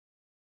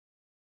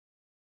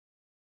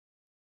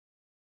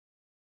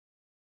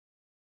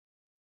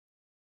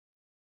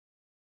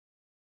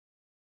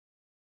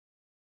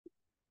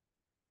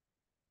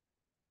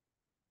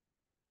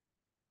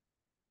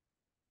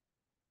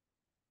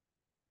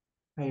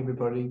Hey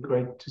everybody,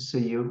 great to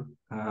see you.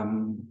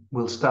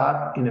 We'll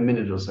start in a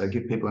minute or so.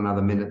 Give people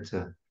another minute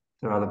there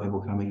are other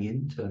people coming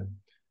in to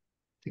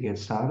get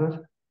started.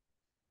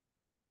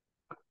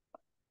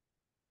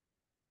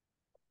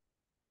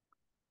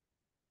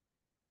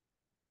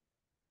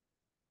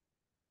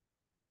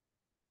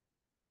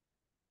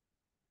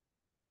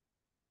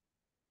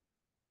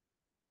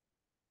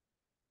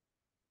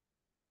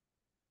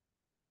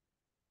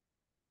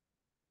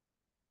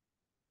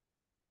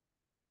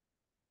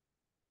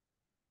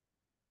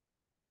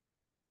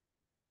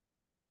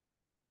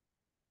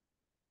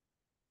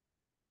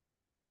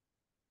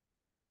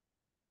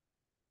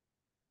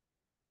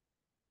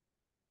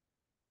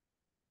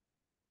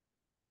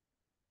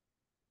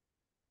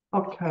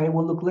 Okay,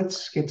 well look,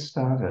 let's get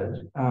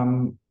started.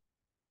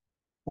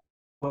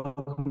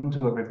 Welcome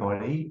to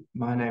everybody.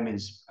 My name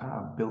is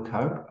Bill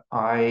Cope.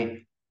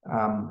 I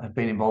have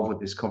been involved with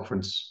this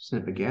conference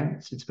since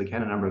it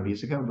began a number of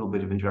years ago. A little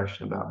bit of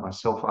introduction about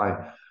myself.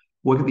 I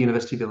work at the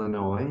University of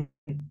Illinois,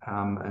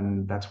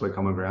 and that's where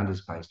Common Ground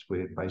is based.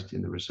 We're based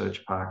in the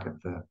research park at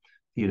the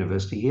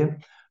university here.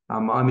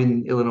 I'm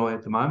in Illinois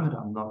at the moment.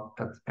 I'm not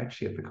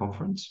actually at the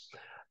conference.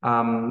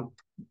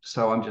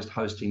 So I'm just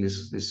hosting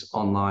this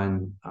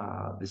online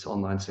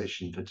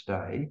session for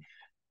today.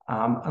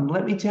 And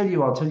let me tell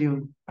you, I'll tell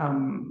you how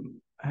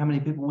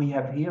many people we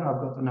have here. I've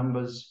got the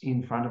numbers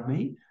in front of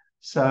me.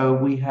 So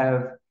we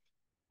have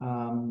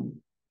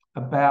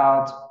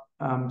about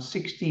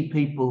 60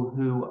 people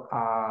who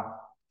are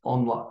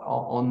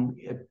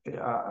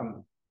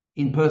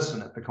in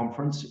person at the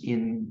conference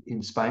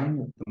in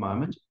Spain at the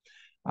moment.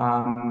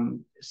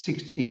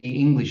 60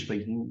 English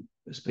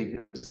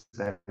speakers,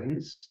 that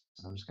is.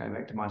 I'm just going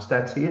back to my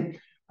stats here.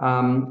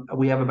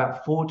 We have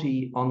about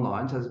 40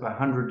 online, so there's about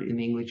 100 in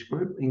the English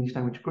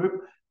language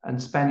group, and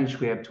Spanish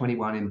we have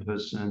 21 in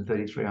person and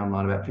 33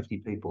 online, about 50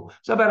 people.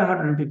 So about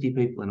 150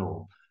 people in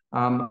all.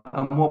 And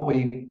what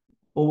we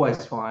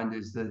always find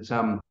is that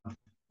a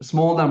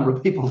small number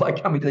of people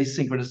like coming to these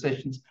synchronous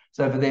sessions.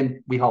 So for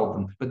them, we hold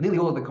them. But nearly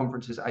all of the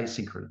conferences are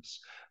asynchronous.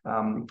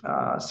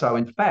 So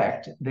in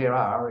fact, there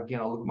are,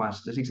 again, I'll look at my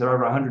statistics, there are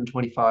over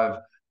 125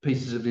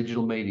 pieces of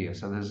digital media.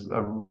 So there's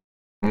a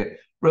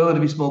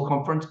relatively small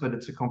conference, but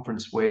it's a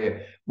conference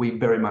where we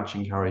very much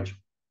encourage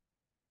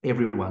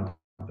everyone to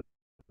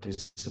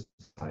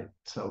participate.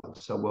 So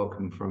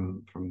welcome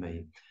from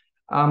me.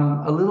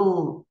 A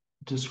little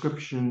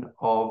description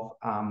of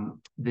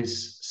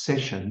this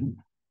session,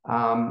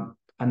 and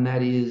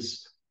that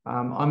is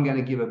I'm going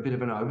to give a bit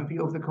of an overview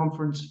of the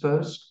conference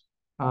first,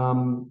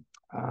 and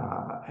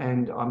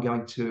I'm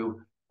going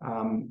to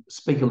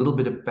speak a little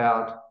bit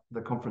about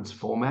the conference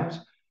format,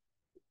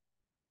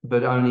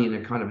 but only in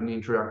a kind of an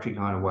introductory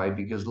kind of way,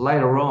 because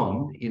later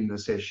on in the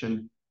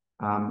session,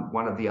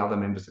 one of the other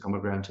members of the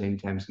Common Ground team,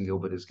 Tamsin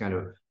Gilbert, is going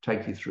to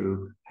take you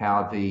through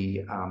how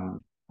the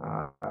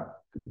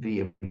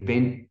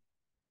event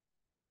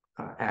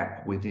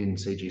app within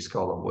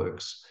CGScholar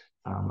works,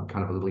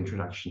 kind of a little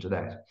introduction to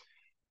that.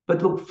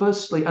 But look,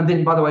 firstly, and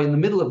then by the way, in the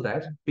middle of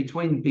that,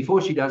 before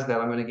she does that,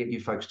 I'm going to get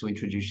you folks to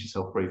introduce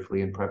yourself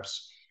briefly and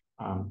perhaps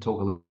talk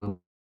a little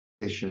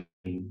session.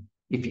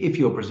 If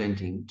you're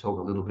presenting, talk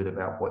a little bit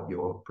about what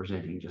you're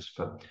presenting, just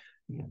for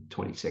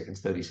 20 seconds,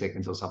 30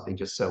 seconds or something,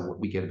 just so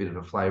we get a bit of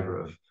a flavour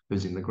of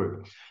who's in the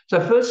group. So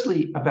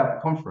firstly, about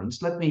the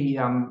conference, let me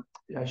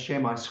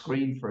share my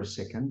screen for a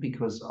second,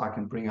 because I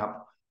can bring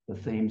up the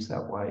themes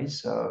that way.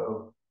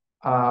 So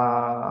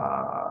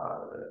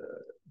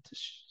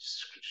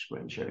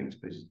screen sharing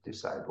is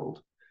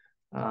disabled.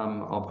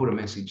 I'll put a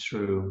message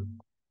through.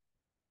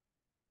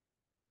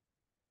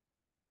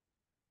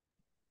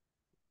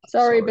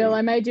 Sorry, Bill,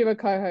 I made you a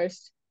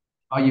co-host.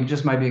 Oh, you've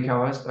just made me a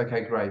co-host?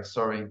 Okay, great.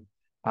 Sorry.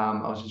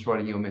 I was just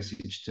writing you a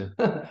message to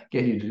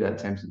get you to do that,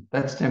 Tamsin.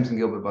 That's Tamsin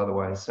Gilbert, by the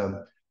way.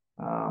 So,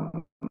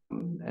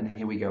 and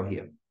here we go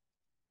here.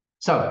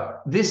 So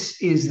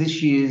this is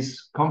this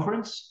year's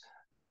conference.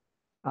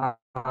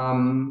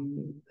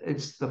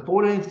 It's the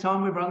 14th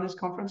time we've run this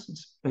conference.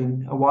 It's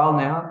been a while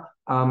now.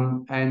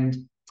 And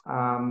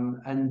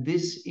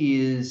this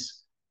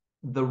is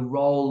the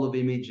role of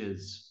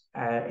images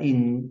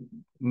in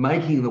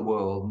making the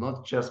world,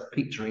 not just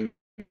picturing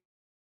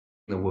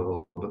the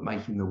world, but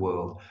making the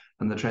world,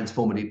 and the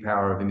transformative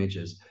power of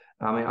images.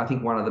 I mean, I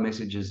think one of the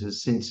messages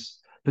is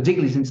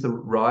particularly since the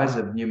rise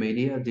of new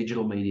media,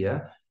 digital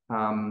media,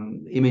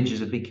 images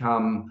have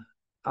become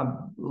a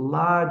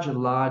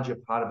larger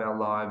part of our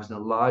lives and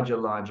a larger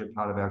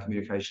part of our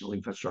communicational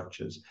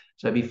infrastructures.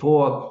 So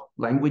before,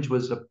 language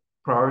was a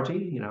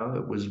priority,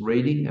 it was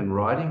reading and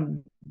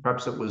writing.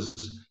 Perhaps it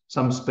was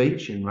some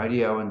speech in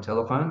radio and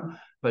telephone,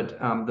 but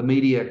the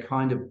media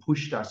kind of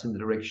pushed us in the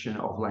direction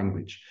of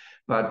language.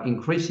 But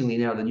increasingly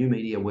now, the new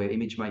media, where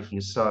image making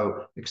is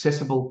so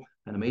accessible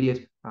and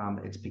immediate,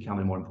 it's become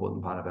a more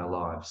important part of our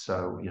lives.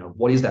 So,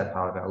 what is that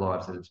part of our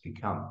lives that it's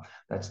become?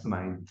 That's the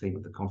main theme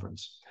of the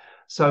conference.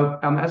 So,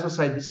 as I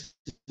say, this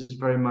is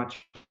very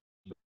much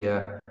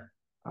a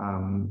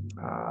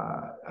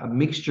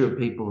mixture of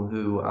people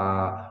who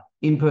are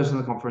in person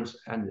at the conference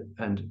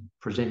and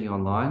presenting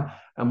online.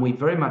 And we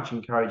very much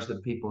encourage the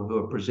people who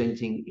are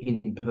presenting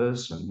in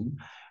person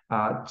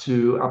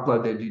to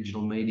upload their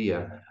digital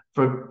media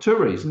for two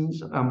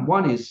reasons.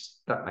 One is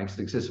that makes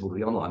it accessible to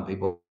the online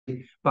people,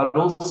 but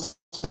also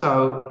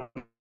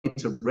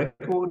it's a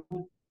record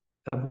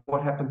of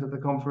what happened at the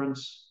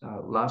conference,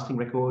 lasting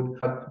record.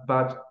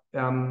 But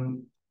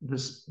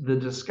the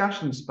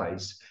discussion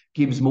space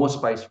gives more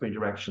space for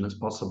interaction as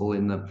possible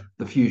in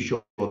the few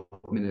short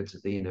minutes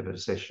at the end of a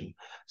session.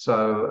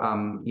 So,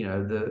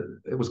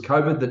 it was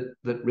COVID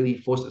that really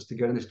forced us to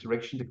go in this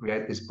direction to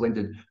create this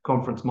blended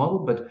conference model,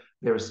 but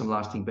there are some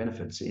lasting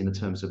benefits in the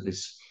terms of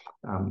this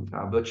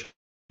virtual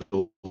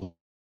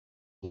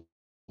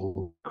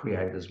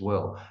create as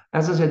well.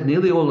 As I said,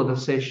 nearly all of the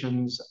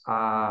sessions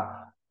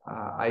are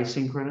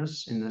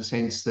asynchronous in the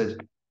sense that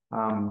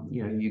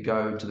you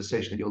go to the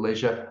session at your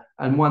leisure.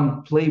 And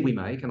one plea we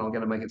make, and I'm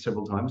going to make it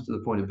several times to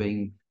the point of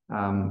being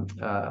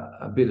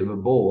a bit of a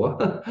bore,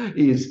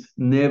 is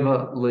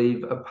never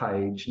leave a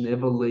page,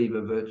 never leave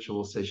a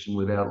virtual session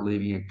without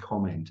leaving a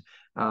comment.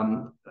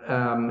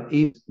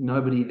 If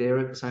nobody there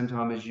at the same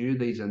time as you,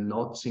 these are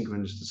not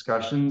synchronous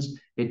discussions.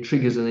 It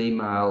triggers an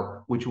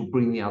email which will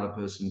bring the other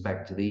person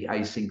back to the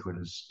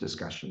asynchronous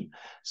discussion.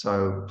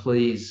 So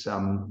please,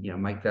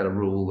 make that a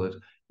rule that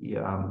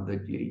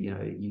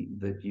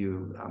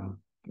you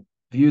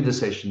view the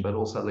session, but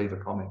also leave a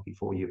comment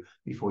before you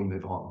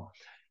move on.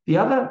 The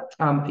other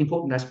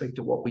important aspect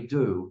of what we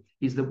do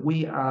is that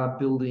we are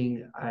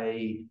building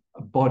a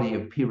body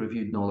of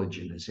peer-reviewed knowledge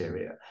in this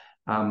area.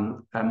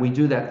 And we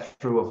do that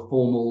through a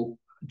formal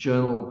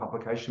journal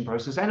publication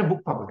process and a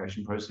book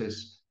publication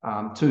process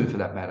too, for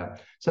that matter.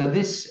 So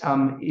this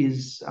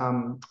is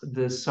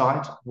the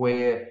site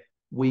where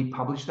we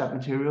publish that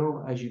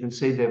material. As you can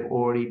see, there have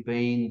already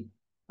been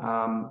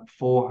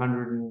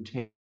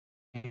 410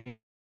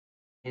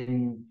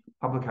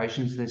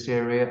 publications in this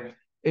area.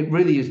 It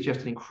really is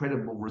just an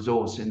incredible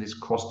resource in this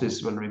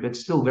cross-disciplinary, but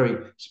still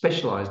very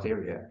specialised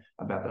area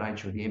about the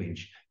nature of the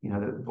image.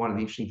 One of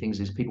the interesting things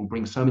is people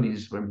bring so many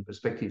disciplinary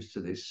perspectives to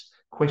this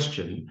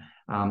question,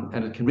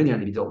 and it can really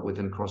only be dealt with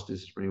in a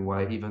cross-disciplinary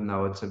way, even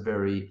though it's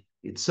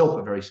itself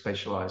a very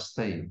specialised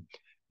theme.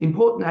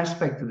 Important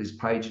aspect of this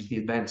page is the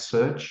advanced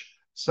search.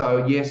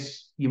 So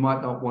yes, you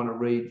might not want to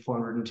read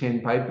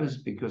 410 papers,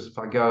 because if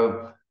I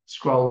go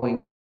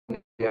scrolling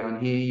down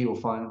here, you'll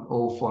find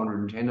all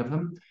 410 of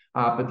them.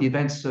 But the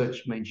advanced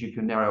search means you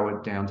can narrow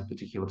it down to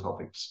particular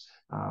topics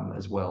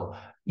as well.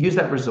 Use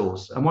that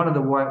resource. And one of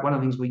the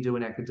things we do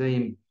in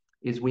academia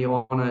is we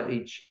honour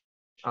each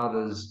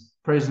other's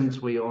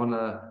presence. We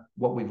honour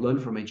what we've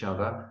learned from each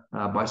other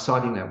by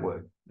citing that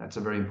work. That's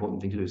a very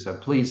important thing to do. So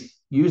please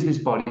use this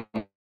body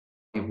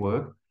of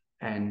work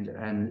and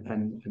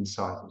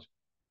cite it.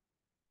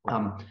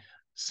 And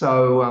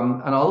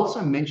I'll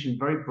also mention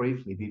very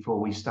briefly before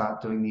we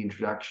start doing the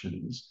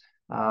introductions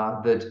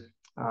that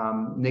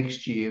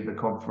next year the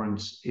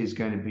conference is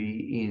going to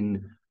be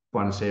in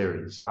Buenos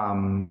Aires.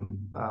 Buenos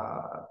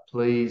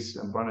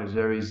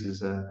Aires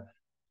is a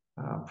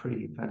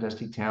pretty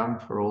fantastic town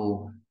for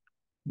all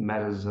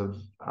matters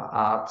of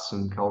arts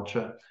and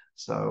culture.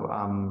 So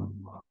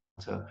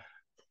to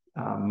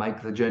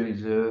make the journey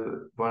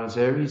to Buenos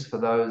Aires for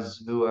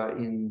those who are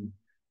in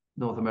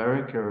North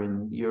America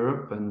and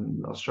Europe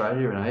and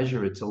Australia and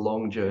Asia, it's a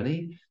long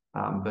journey,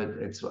 but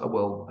it's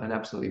an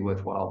absolutely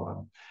worthwhile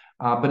one.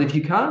 But if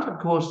you can't, of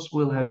course,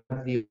 we'll have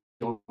the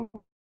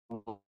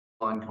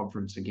online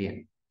conference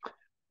again.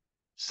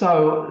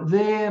 So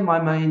they're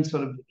my main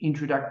sort of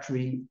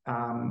introductory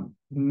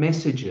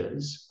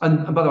messages.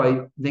 And by the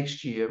way,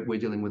 next year we're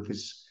dealing with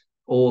this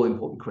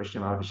all-important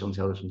question of artificial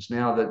intelligence.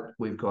 Now that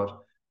we've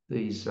got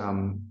these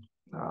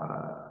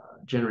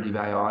generative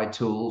AI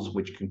tools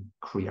which can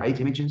create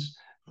images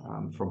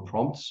from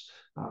prompts,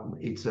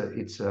 it's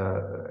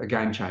a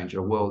game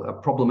changer, a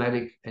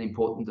problematic and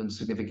important and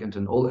significant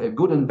and all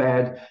good and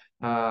bad,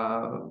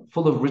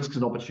 full of risks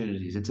and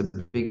opportunities. It's a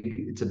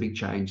big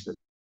change that's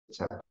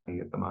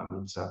happening at the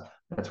moment. So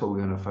that's what we're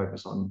going to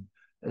focus on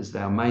as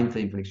our main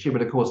theme for next year.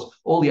 But of course,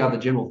 all the other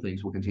general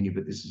themes will continue,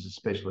 but this is a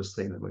specialist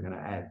theme that we're going to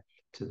add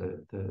to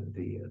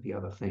the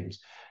other themes.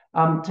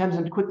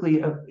 Tamsin,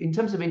 quickly, in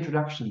terms of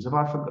introductions, have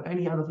I forgot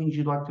any other things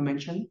you'd like to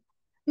mention?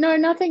 No,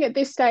 nothing at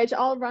this stage.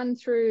 I'll run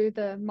through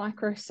the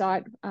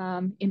microsite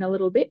in a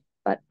little bit,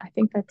 but I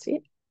think that's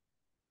it.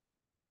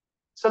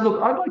 So look,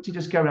 I'd like to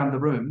just go around the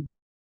room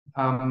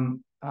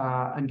and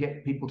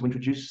get people to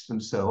introduce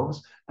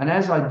themselves. And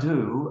as I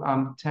do,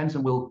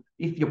 Tamsin will,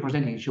 if you're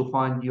presenting, she'll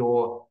find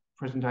your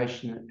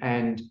presentation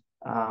and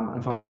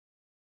find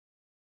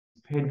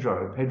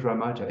Pedro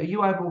Mota. Are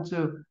you able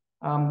to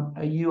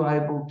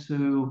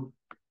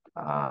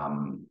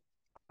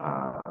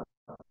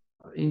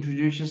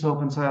introduce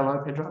yourself and say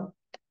hello, Pedro?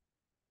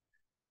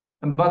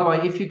 And by the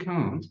way, if you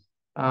can't,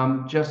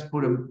 just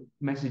put a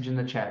message in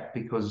the chat,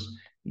 because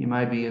you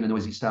may be in a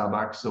noisy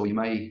Starbucks, or you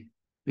may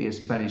be a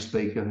Spanish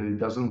speaker who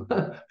doesn't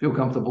feel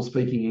comfortable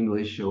speaking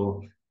English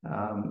or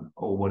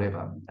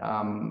whatever.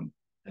 Are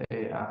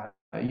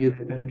you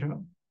there,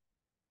 Pedro?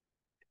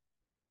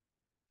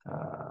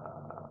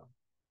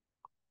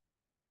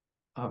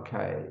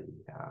 Okay.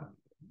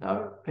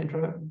 No,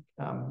 Pedro,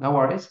 no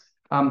worries.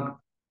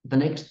 The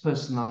next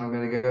person I'm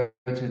going to go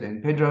to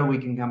then, Pedro, we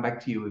can come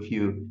back to you if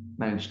you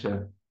manage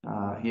to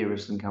hear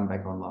us and come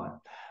back online.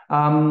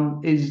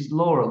 Is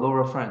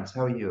Laura France.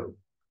 How are you?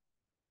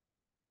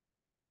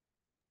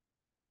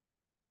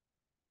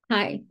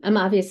 Hi, I'm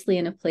obviously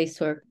in a place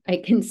where I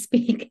can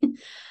speak.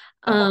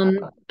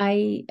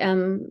 I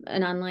am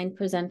an online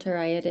presenter.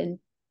 I had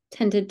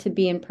intended to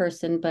be in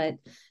person, but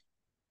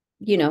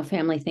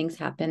family things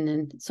happen,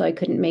 and so I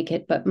couldn't make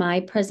it. But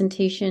my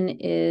presentation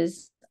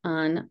is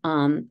on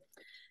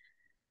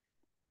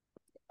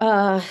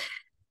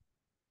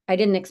I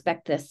didn't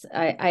expect this.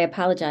 I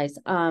apologize.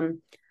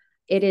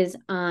 It is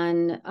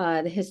on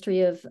the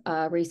history of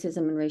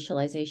racism and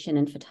racialization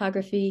in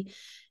photography,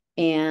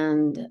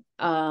 and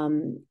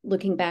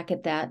looking back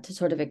at that to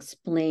sort of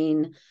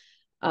explain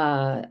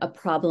a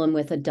problem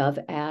with a Dove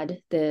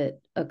ad that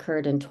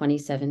occurred in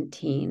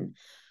 2017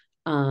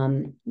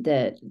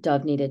 that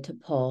Dove needed to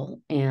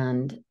pull,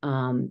 and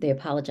they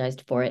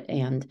apologized for it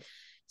and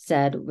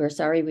said, "We're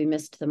sorry we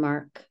missed the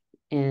mark."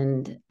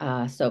 And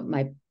so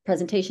my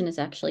presentation is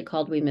actually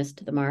called "We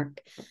Missed the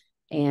Mark,"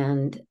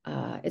 and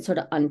it sort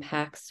of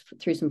unpacks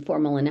through some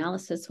formal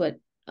analysis what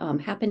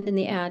happened in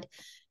the ad,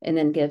 and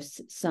then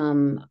gives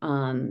some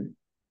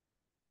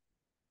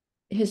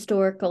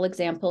historical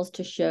examples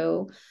to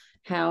show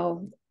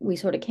how we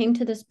sort of came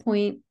to this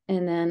point,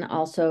 and then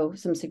also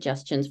some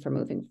suggestions for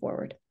moving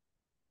forward.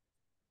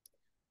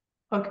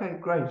 Okay,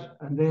 great.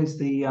 And there's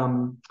the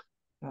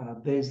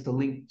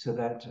link to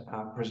that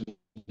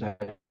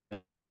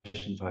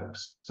presentation,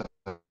 folks. So,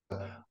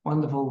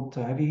 wonderful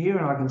to have you here,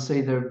 and I can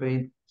see there have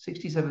been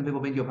 67 people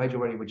been to your page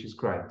already, which is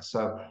great.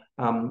 So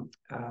and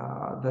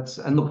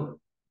look,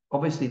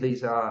 obviously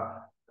these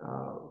are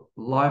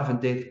life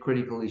and death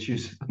critical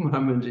issues at the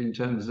moment in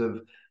terms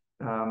of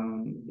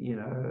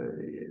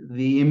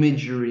the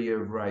imagery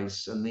of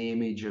race and the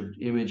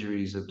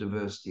imageries of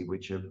diversity,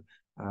 which have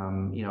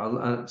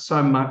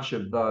so much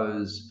of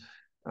those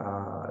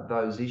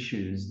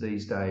issues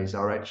these days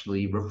are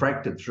actually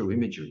refracted through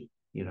imagery.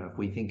 If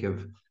we think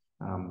of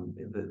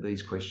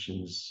these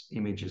questions,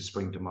 images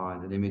spring to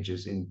mind, and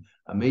images in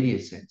a media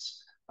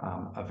sense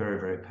are very,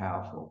 very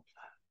powerful.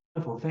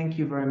 Wonderful. Thank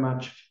you very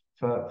much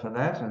for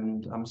that.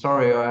 And I'm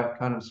sorry I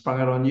kind of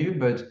sprung it on you,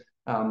 but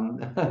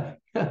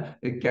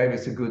it gave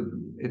us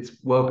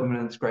it's welcome,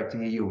 and it's great to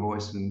hear your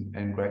voice,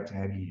 and great to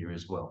have you here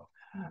as well.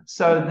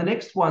 So the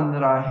next one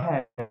that I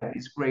have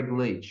is Greg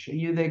Leach. Are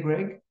you there,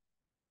 Greg?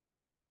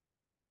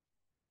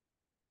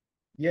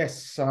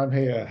 Yes, I'm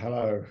here.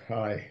 Hello.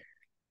 Hi.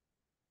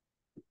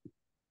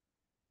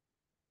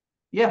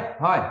 Yeah,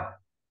 hi.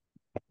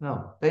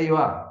 No, there you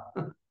are.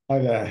 Hi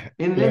there.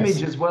 In an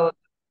image as well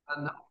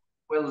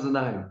as a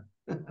name.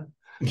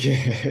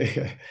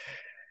 Yeah.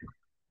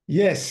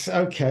 Yes.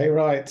 Okay.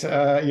 Right.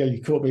 Yeah,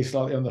 you caught me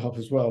slightly on the hop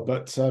as well.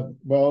 But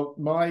well,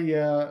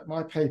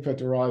 my paper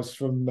derives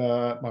from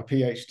my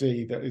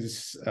PhD that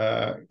is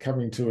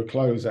coming to a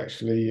close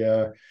actually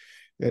the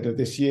end of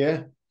this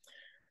year.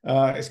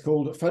 It's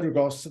called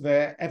 "Photographs: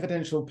 Their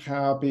Evidential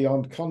Power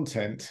Beyond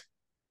Content: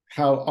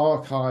 How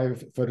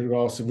Archive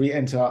Photographs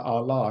Re-Enter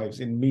Our Lives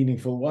in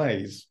Meaningful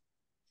Ways."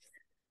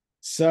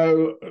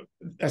 So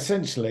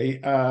essentially,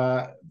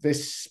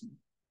 this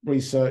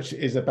research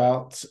is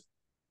about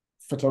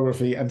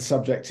photography and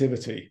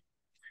subjectivity.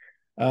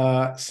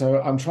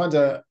 So I'm trying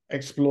to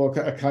explore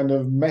a kind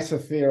of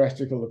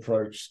meta-theoretical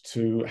approach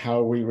to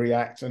how we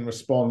react and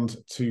respond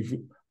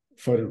to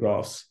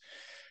photographs,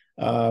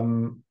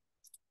 in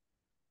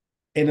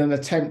an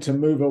attempt to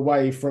move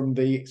away from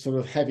the sort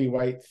of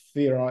heavyweight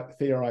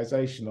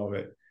theorization of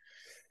it.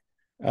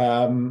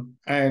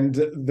 And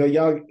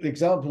the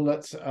example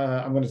that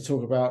I'm going to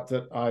talk about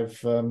that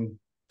I've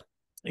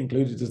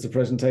included as a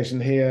presentation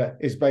here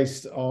is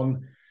based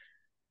on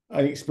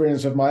an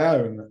experience of my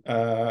own,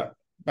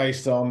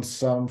 based on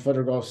some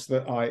photographs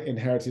that I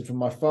inherited from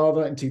my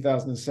father in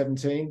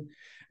 2017,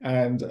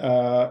 and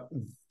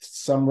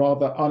some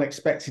rather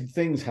unexpected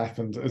things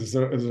happened as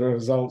a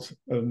result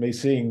of me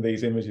seeing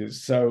these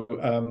images. So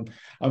I'm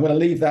going to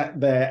leave that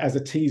there as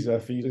a teaser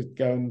for you to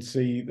go and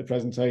see the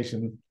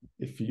presentation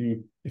if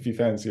you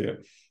fancy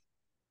it.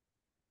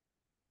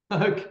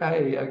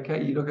 Okay. There are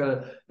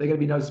going to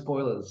be no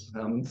spoilers,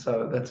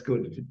 so that's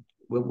good.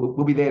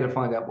 We'll be there to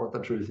find out what the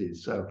truth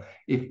is. So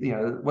if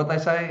what they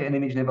say, an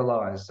image never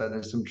lies. So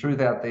there's some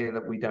truth out there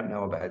that we don't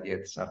know about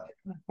yet. So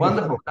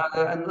wonderful.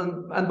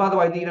 And by the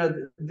way,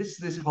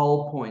 this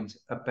whole point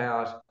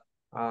about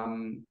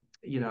the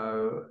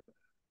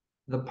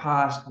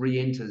past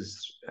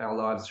re-enters our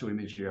lives through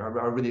imagery. I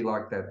really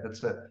like that.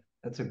 That's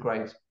a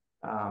great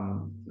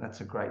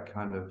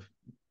kind of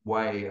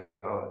way.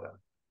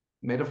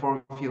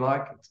 Metaphor, if you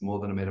like. It's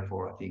more than a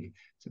metaphor. I think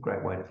it's a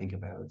great way to think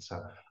about it.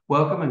 So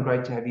welcome, and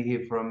great to have you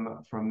here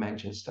from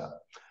Manchester.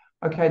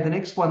 Okay, the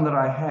next one that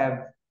I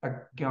have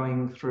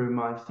going through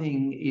my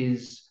thing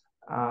is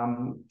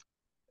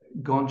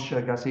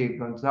Goncha Garcia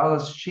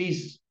Gonzalez.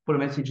 She's put a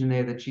message in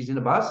there that she's in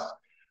a bus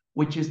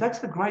which is, that's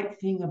the great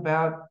thing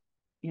about,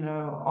 you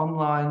know,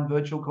 online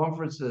virtual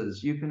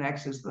conferences. You can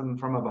access them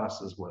from a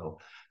bus as well.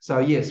 So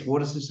yes,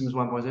 water systems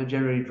 1.0,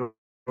 generative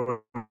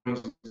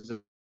drawings,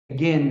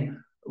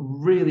 again,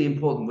 really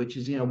important, which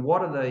is, you know,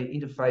 what are the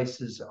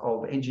interfaces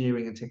of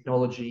engineering and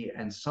technology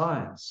and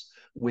science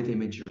with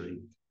imagery?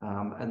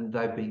 And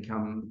they've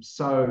become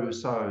so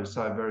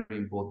very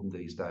important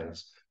these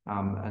days.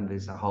 And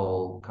there's a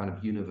whole kind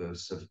of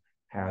universe of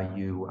how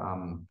you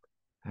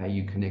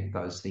connect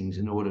those things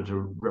in order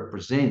to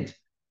represent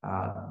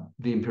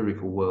the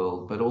empirical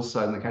world. But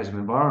also in the case of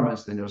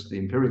environments, then just the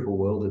empirical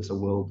world, it's a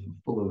world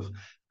full of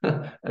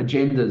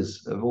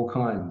agendas of all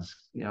kinds,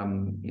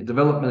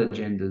 development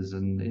agendas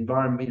and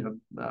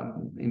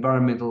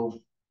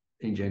environmental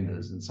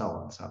agendas and so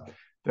on. So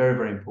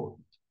very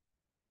important.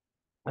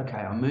 Okay,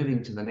 I'm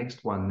moving to the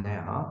next one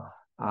now,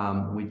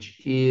 which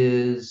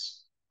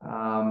is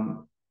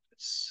Ambrogia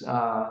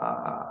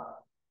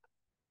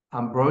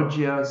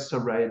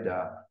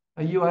Sereda.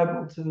 Are you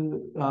able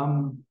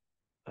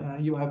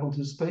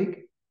to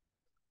speak?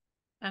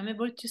 I'm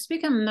able to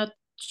speak. I'm not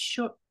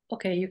sure.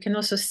 Okay, you can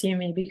also see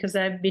me because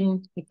I've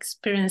been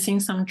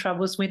experiencing some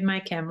troubles with my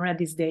camera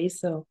these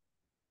days, so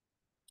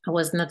I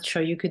was not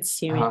sure you could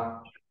see me.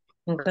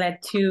 I'm glad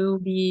to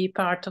be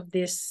part of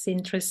this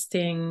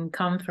interesting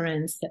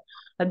conference.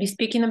 I'll be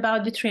speaking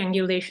about the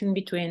triangulation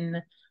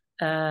between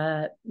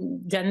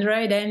gender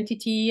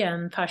identity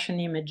and fashion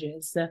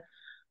images.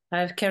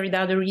 I've carried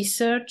out a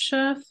research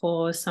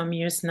for some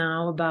years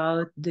now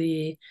about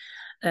the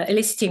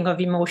eliciting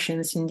of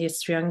emotions in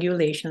this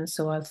triangulation,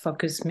 so I'll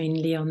focus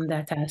mainly on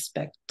that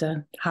aspect,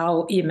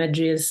 how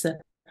images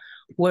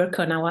work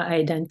on our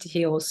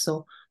identity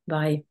also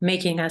by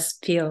making us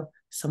feel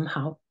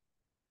somehow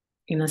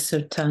in a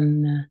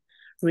certain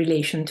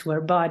relation to our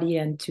body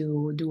and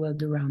to the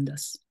world around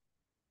us.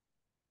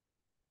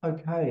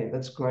 Okay,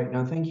 that's great.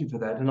 No, thank you for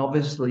that. And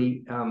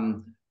obviously,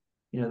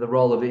 you know, the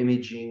role of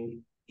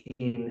imaging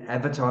in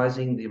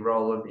advertising, the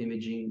role of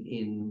imaging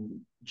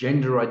in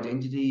gender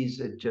identities,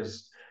 it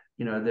just,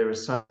 you know, there are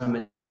so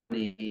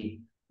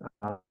many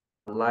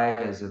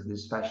layers of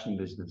this fashion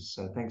business.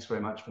 So thanks very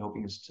much for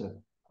helping us to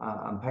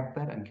unpack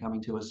that and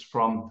coming to us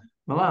from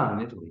Milan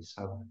in Italy.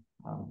 So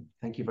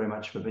thank you very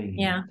much for being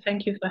here. Yeah,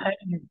 thank you for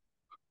having me.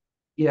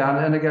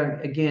 Yeah, and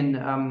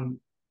again,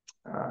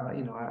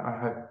 you know, I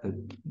hope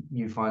that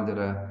you find it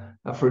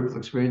a fruitful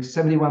experience.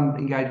 71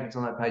 engagements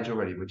on that page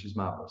already, which is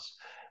marvelous.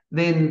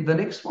 Then the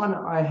next one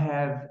I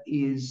have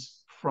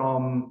is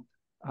from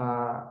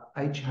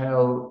H.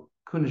 Hale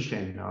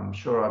Kunishen. I'm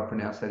sure I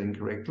pronounced that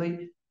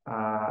incorrectly,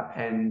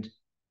 and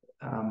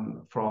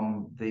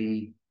from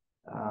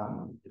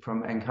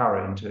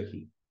Ankara in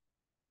Turkey.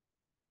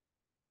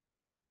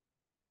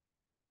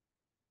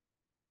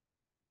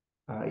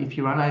 If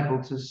you're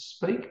unable to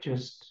speak,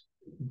 just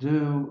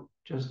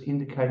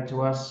indicate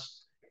to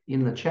us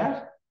in the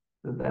chat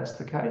that that's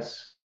the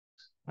case.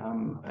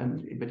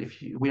 But if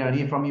we don't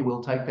hear from you,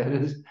 we'll take that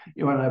as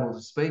you're unable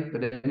to speak.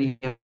 But any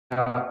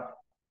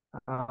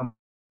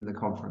the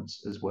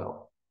conference as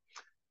well.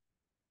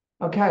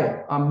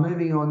 Okay, I'm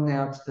moving on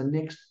now to the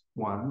next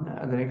one,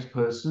 the next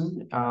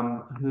person,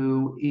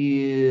 who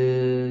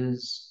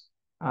is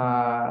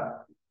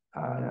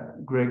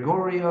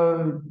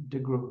Gregorio de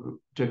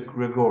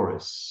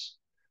Gregoris,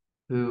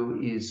 who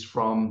is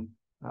from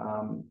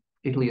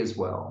Italy as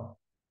well.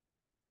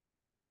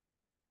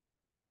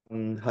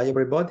 Hi,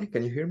 everybody.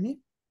 Can you hear me?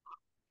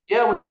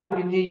 Yeah,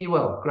 we can hear you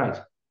well. Great.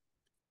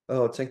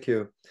 Oh, thank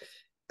you.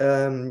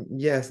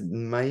 Yes,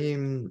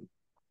 my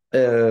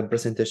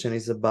presentation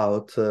is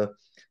about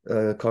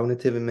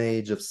cognitive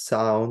image of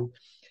sound,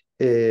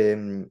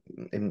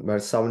 where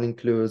sound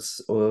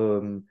includes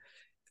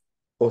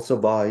also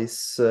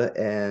voice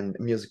and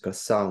musical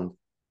sound.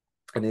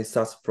 And it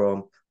starts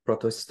from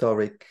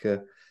protohistoric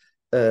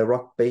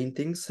rock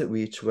paintings,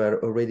 which were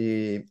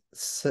already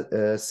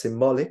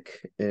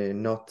symbolic,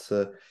 not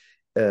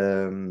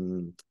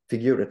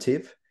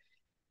figurative,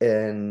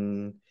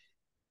 and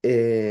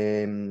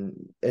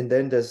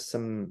then there's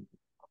some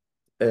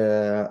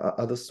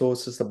other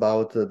sources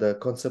about the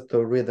concept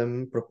of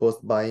rhythm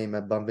proposed by a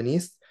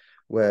Benveniste,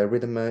 where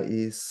rhythm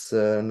is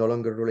no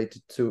longer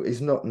related to,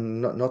 is not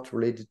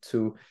related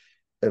to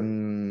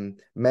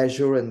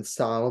measure and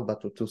sound,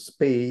 but to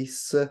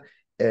space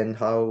and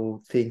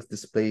how things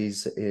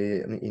displays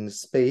in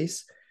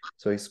space.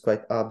 So it's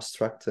quite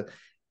abstract.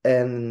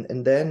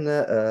 And then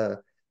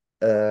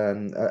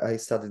I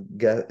studied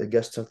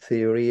Gestalt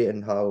theory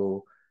and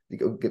how,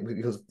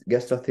 because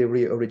Gestalt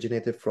theory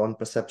originated from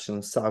perception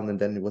of sound and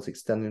then it was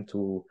extended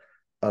to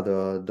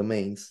other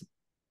domains.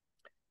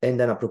 And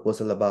then a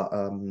proposal about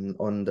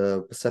on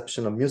the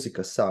perception of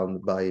musical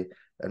sound by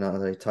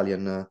another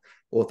Italian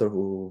author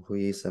who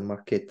is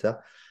Marchetta.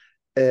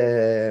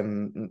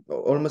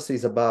 Almost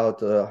is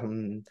about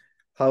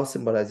how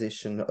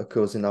symbolization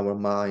occurs in our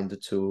mind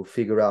to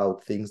figure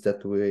out things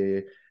that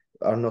we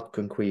are not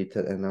concrete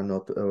and are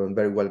not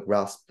very well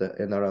grasped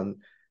and are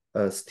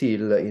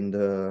still in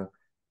the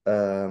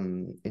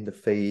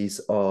phase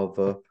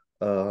of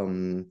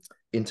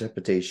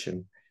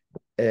interpretation.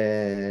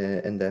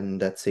 and then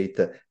that's it.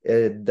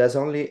 There's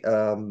only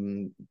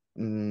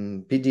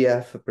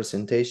PDF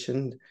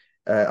presentation.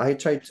 I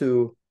try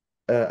to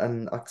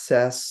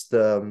access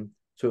the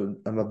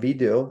a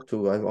video.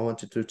 I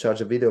wanted to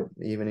charge a video,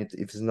 even if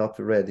it's not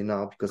ready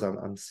now because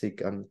I'm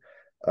sick and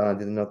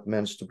did not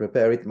manage to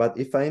prepare it. But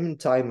if I'm in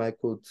time, I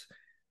could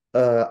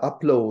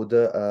upload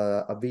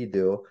a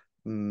video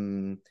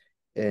in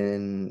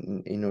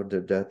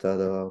order that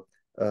other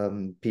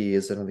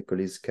peers and other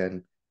colleagues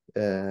can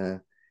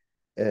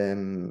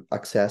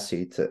access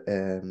it.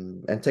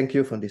 And thank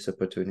you for this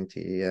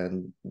opportunity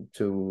and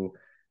to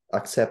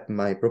accept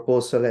my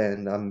proposal.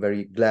 And I'm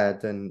very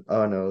glad and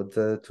honored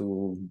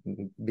to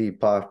be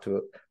part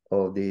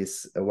of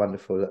this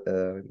wonderful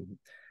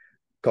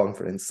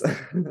conference.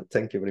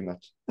 Thank you very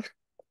much.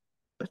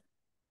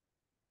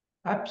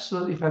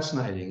 Absolutely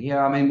fascinating.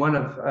 Yeah, I mean, one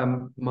of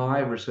my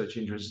research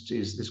interests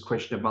is this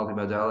question of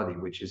multimodality,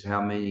 which is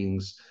how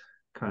meanings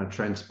kind of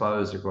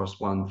transpose across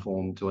one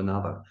form to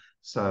another.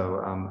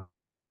 So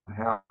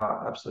how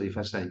absolutely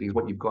fascinating, because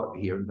what you've got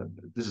here, and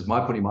this is my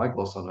putting my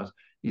gloss on it,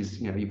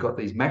 is, you've got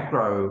these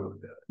macro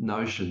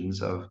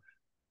notions of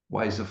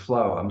ways of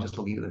flow. I'm just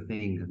looking at the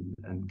thing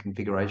and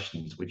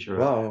configurations, which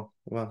are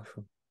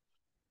wonderful.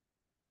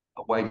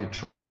 A way to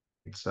try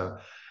it. So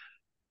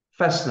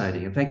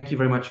fascinating, and thank you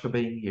very much for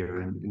being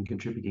here and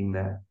contributing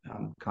that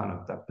kind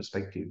of that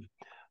perspective.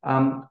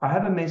 I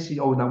have a message.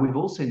 Oh no, we've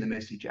all seen the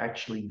message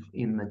actually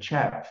in the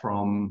chat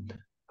from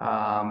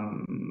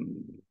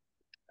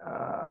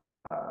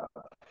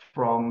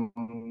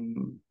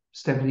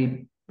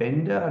Stephanie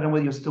Bender. I don't know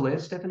whether you're still there,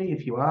 Stephanie.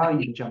 If you are,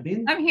 you can jump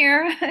in. I'm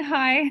here.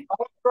 Hi.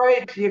 Oh,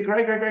 great. Yeah,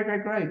 great.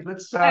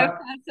 Let's hear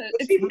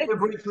you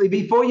briefly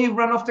before you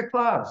run off to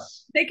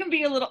class. I can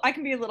be a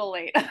little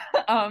late.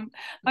 I'm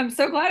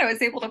so glad I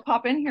was able to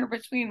pop in here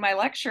between my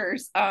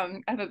lectures.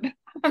 I'm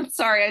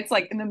sorry, it's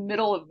like in the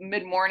middle of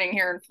mid-morning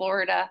here in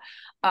Florida.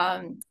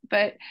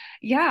 But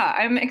yeah,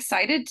 I'm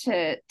excited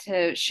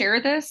to share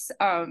this.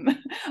 I'm a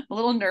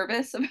little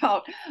nervous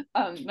about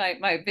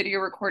my video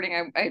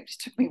recording. It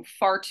took me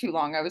far too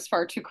long. I was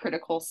far too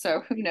critical.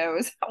 So who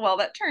knows how well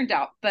that turned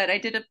out. But I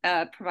did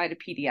provide a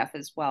PDF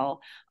as well.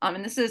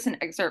 And this is an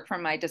excerpt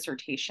from my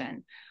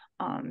dissertation.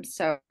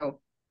 So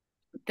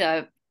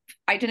the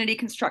identity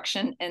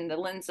construction in the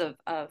lens of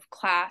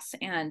class,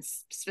 and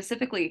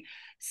specifically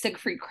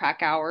Siegfried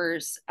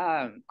Krakauer's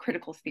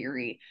critical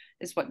theory,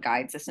 is what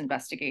guides this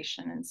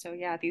investigation. And so,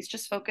 yeah, these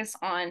just focus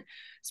on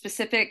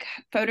specific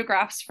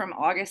photographs from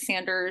August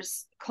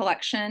Sanders'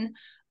 collection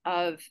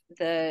of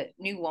the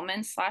New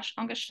Woman /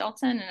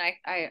 Angestellten. And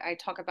I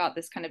talk about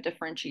this kind of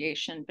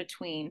differentiation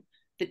between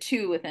the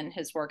two within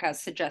his work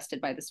as suggested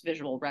by this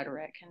visual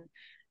rhetoric. And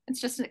it's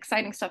just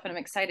exciting stuff, and I'm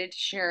excited to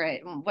share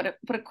it. What a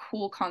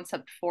cool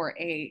concept for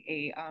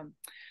a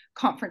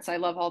conference. I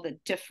love all the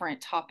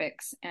different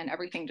topics, and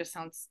everything just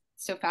sounds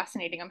so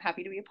fascinating. I'm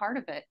happy to be a part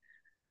of it.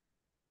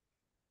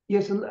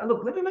 Yes, and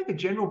look, let me make a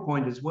general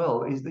point as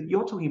well, is that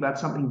you're talking about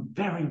something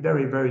very,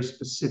 very, very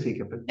specific,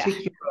 a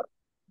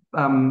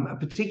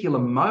particular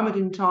moment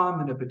in time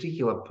and a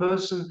particular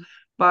person.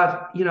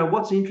 But,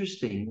 what's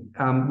interesting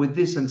with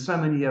this and so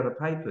many other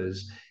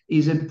papers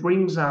is it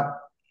brings up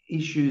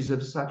issues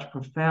of such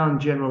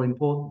profound general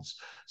importance.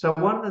 So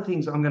one of the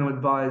things I'm going to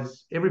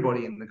advise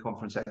everybody in the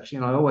conference, actually,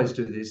 and I always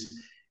do this,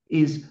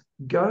 is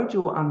go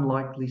to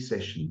unlikely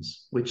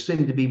sessions, which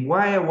seem to be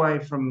way away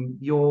from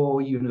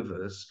your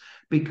universe,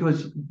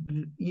 because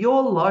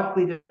you're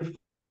likely to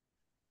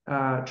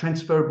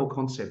transferable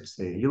concepts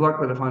there. You're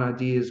likely to find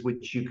ideas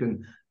which you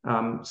can,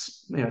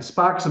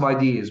 sparks of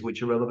ideas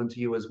which are relevant to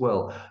you as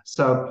well.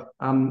 So,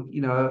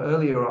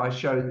 earlier I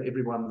showed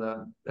everyone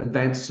the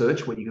advanced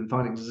search where you can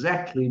find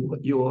exactly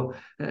what you're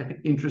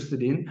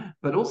interested in,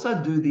 but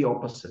also do the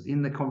opposite.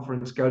 In the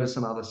conference, go to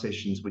some other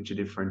sessions which are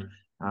different,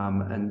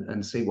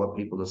 and see what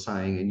people are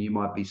saying. And you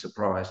might be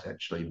surprised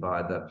actually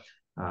by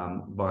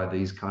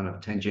these kind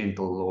of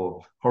tangential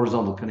or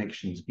horizontal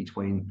connections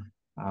between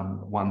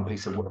one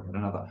piece of work and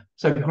another.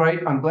 So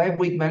great. I'm glad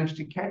we managed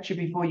to catch you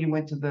before you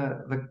went to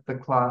the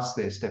class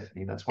there,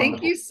 Stephanie. That's wonderful.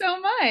 Thank you so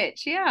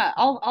much. Yeah,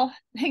 I'll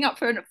hang out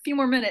for a few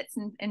more minutes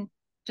and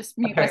just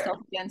mute myself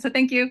again. So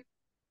thank you.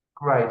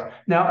 Great.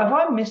 Now, have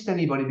I missed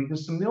anybody?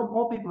 Because some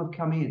more people have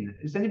come in.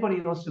 Is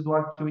anybody else who'd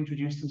like to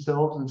introduce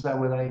themselves and say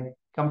where they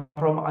come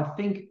from? I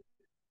think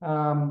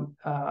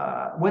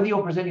whether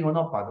you're presenting or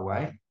not, by the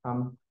way.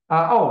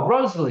 Oh,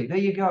 Rosalie, there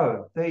you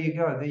go.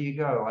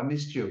 I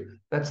missed you.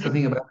 That's the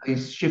thing about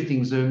these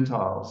shifting Zoom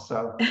tiles.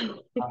 So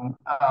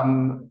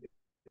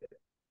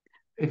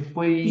if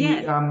we,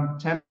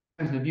 Tamsin,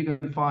 if you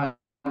can find.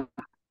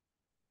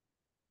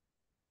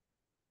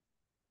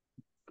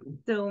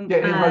 So,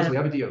 yeah, Rosalie,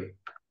 over to you.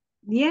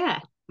 Yeah,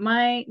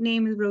 my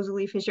name is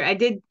Rosalie Fisher. I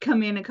did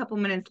come in a couple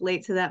minutes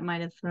late, so that might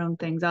have thrown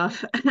things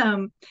off.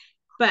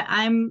 But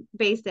I'm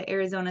based at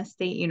Arizona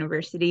State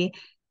University,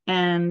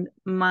 and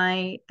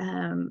my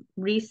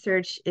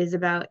research is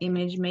about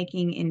image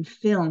making in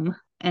film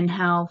and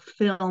how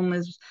film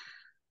is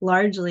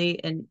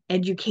largely an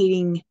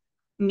educating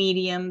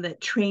medium that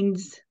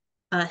trains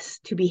us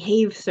to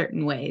behave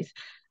certain ways,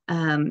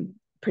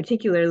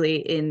 particularly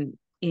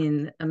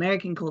in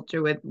American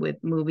culture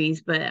with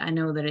movies, but I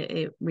know that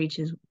it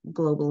reaches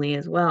globally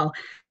as well.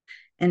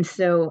 And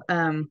so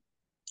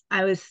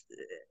I was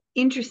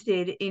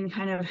interested in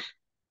kind of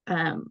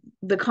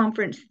the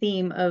conference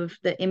theme of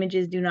the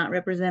images do not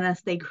represent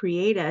us, they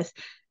create us,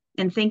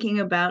 and thinking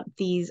about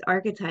these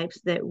archetypes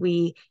that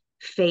we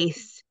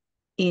face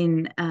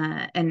in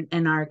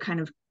and are kind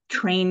of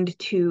trained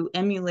to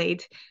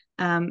emulate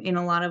in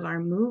a lot of our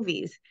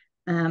movies.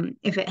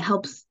 If it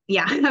helps,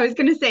 yeah, I was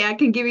going to say I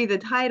can give you the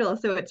title.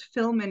 So it's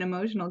Film and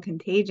Emotional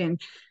Contagion.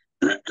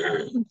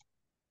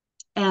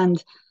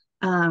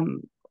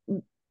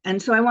 And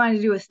so I wanted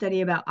to do a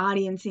study about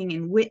audiencing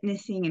and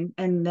witnessing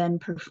and then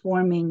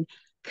performing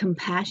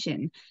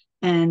compassion.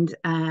 And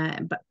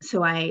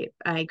so I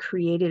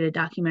created a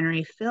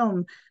documentary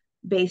film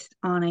based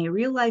on a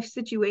real life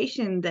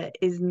situation that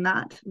is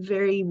not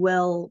very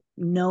well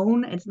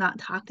known. It's not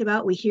talked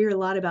about. We hear a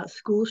lot about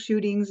school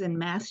shootings and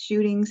mass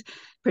shootings,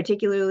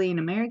 particularly in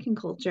American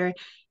culture.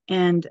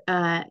 And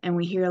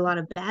we hear a lot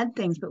of bad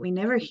things, but we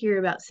never hear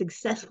about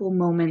successful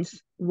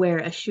moments where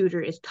a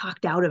shooter is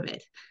talked out of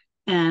it.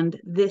 And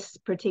this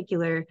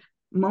particular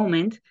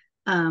moment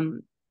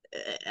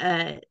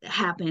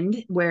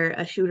happened where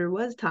a shooter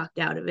was talked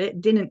out of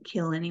it, didn't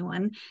kill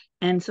anyone.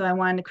 And so I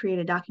wanted to create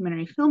a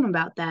documentary film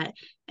about that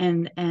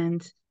and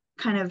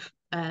kind of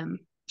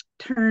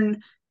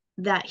turn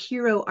that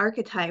hero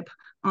archetype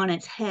on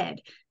its head.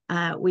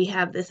 We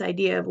have this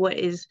idea of what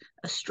is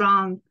a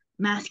strong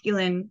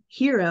masculine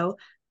hero,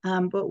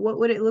 but what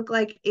would it look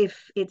like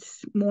if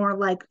it's more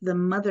like the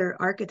mother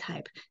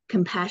archetype,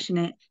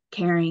 compassionate,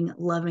 caring,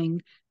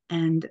 loving,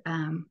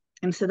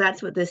 and so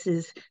that's what this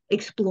is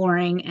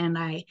exploring. And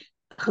I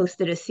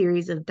hosted a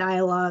series of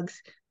dialogues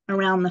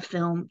around the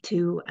film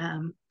to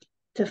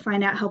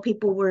find out how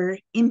people were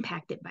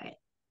impacted by it,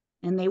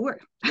 and they were.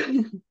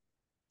 So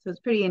it's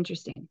pretty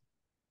interesting.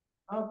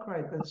 Oh,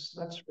 great! That's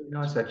really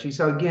nice, actually.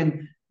 So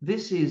again,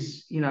 this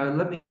is,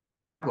 let me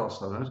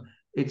gloss on it.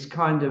 It's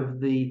kind of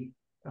the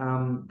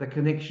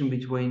connection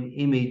between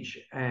image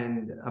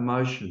and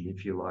emotion,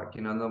 if you like.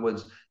 In other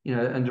words,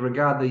 and to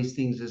regard these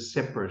things as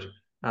separate,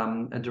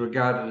 and to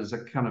regard it as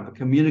a kind of a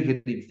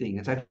communicative thing.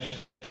 It's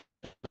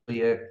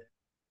actually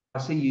I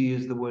see you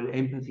use the word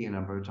empathy a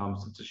number of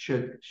times. It's a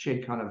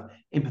shared kind of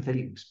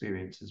empathetic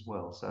experience as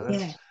well. So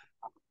that's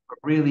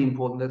really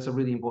important. That's a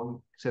really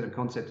important set of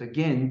concepts.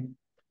 Again,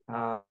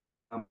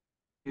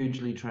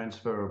 hugely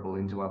transferable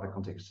into other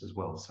contexts as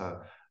well. So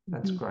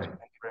that's great. Thank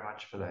you very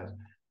much for that.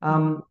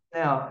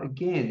 Now,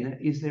 again,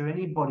 is there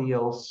anybody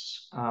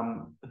else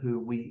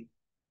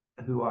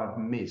who I've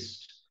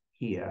missed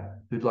here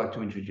who'd like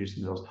to introduce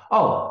themselves?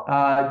 Oh,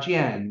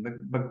 Jeanne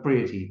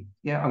McBrearty.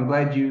 Yeah, I'm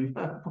glad you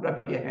put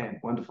up your hand.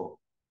 Wonderful.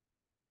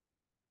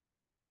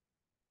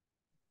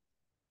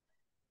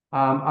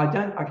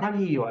 I can't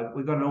hear you.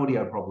 We've got an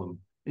audio problem.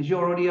 Is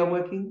your audio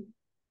working?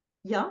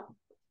 Yeah.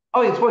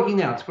 Oh, it's working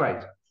now. It's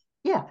great.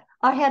 Yeah,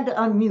 I had to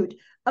unmute.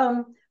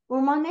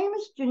 Well, my name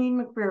is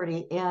Janine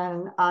McBrearty,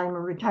 and I'm a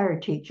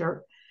retired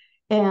teacher.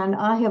 And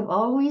I have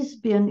always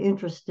been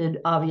interested,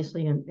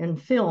 obviously, in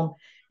film.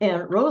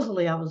 And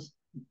Rosalie, I was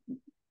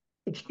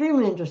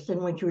extremely interested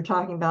in what you were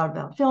talking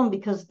about film,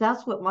 because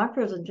that's what my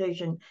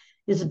presentation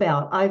is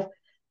about. I've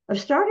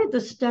started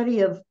the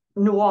study of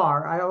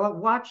noir. I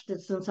watched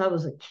it since I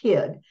was a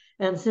kid.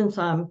 And since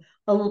I'm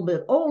a little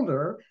bit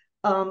older,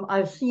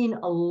 I've seen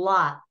a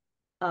lot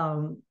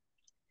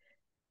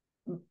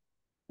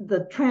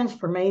the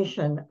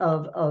transformation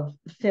of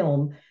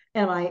film,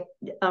 and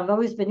I've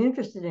always been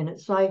interested in it.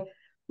 So I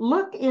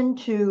look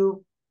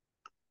into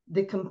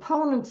the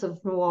components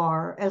of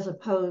noir as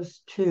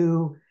opposed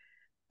to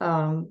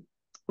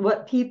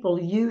what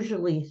people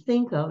usually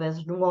think of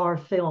as noir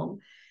film.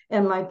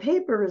 And my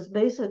paper is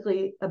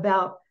basically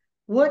about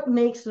what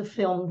makes a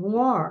film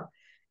noir.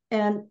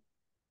 And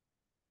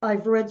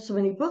I've read so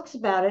many books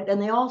about it,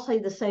 and they all say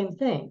the same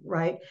thing,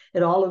 right?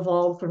 It all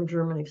evolved from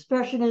German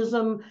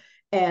Expressionism,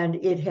 and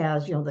it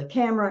has, the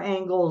camera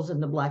angles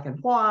and the black and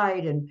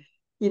white and,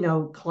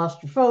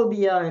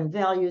 claustrophobia and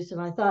values.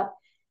 And I thought,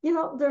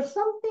 there's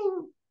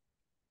something,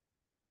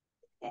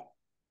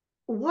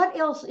 what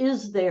else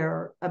is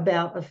there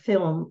about a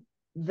film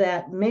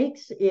that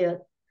makes it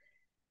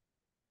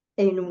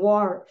a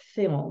noir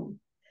film?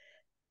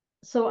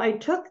 So I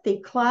took the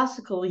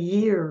classical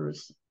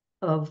years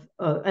of,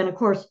 and of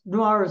course,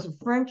 noir is a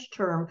French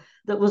term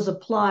that was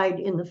applied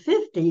in the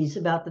 50s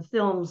about the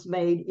films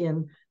made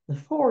in the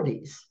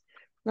 40s.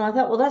 And I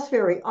thought, well, that's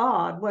very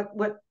odd.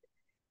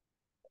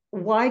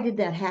 Why did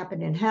that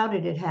happen, and how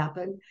did it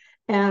happen?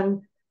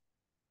 And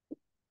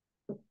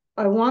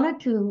I wanted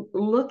to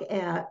look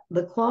at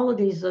the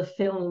qualities of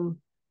film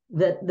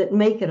that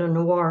make it a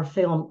noir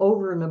film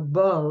over and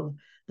above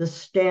the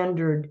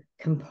standard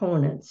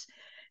components.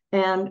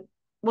 And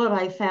what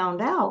I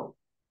found out,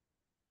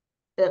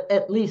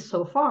 at least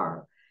so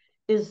far,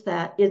 is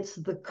that it's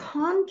the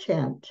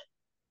content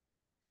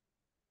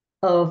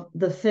of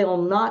the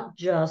film, not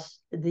just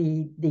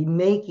the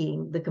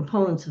making, the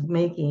components of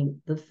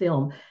making the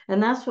film.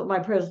 And that's what my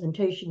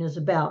presentation is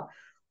about.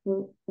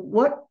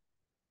 What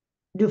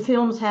do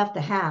films have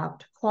to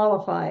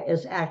qualify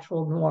as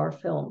actual noir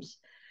films?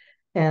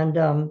 And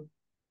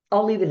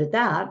I'll leave it at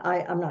that.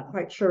 I'm not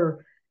quite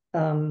sure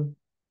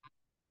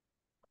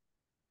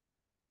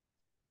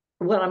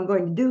what I'm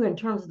going to do in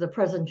terms of the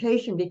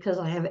presentation, because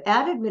I have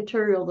added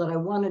material that I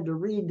wanted to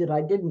read that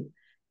I didn't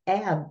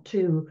add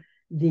to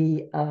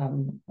the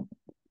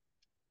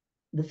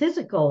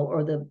physical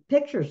or the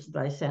pictures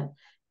that I sent.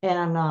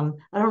 And I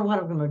don't know what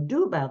I'm going to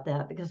do about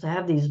that, because I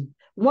have these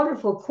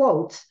wonderful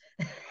quotes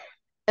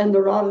and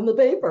they're not in the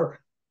paper.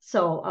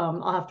 So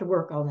I'll have to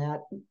work on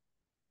that.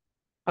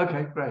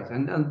 Okay, great.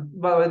 And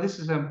by the way, this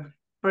is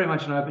very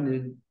much an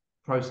open-ended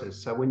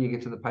process. So when you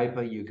get to the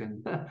paper, you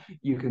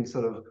can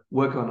sort of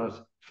work on it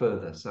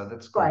further. So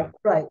that's great.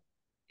 Right.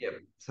 Yep.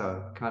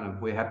 So kind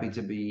of we're happy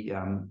to be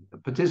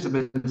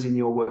participants in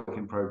your work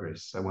in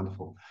progress. So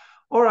wonderful.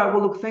 All right.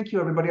 Well, look, thank you,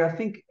 everybody. I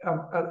think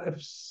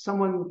if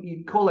someone,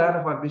 you call out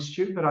if I've missed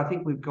you, but I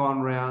think we've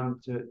gone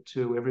round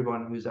to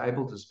everyone who's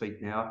able to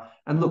speak now.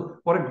 And look,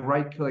 what a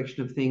great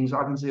collection of things.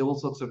 I can see all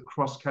sorts of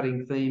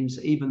cross-cutting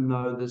themes, even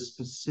though the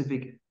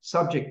specific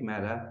subject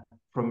matter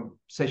from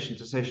session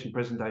to session,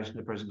 presentation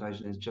to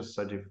presentation is just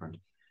so different.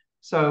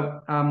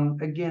 So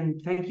again,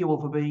 thank you all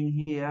for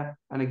being here.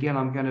 And again,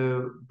 I'm going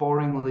to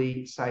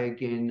boringly say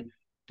again,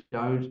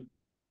 don't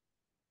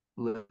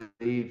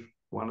leave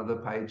one of the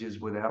pages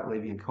without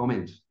leaving a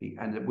comment,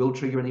 and it will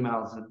trigger an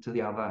email to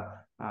the other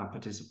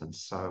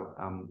participants. So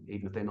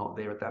even if they're not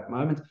there at that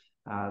moment,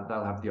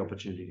 they'll have the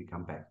opportunity to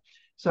come back.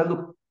 So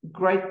look,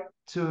 great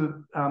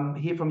to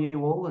hear from you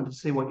all and to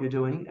see what you're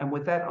doing. And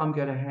with that, I'm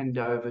going to hand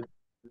over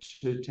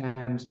to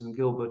Tamsin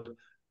Gilbert,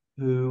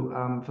 who,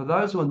 for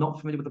those who are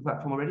not familiar with the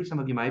platform already, some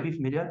of you may be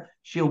familiar,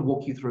 she'll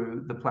walk you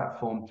through the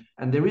platform.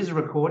 And there is a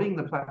recording.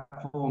 The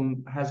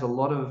platform has a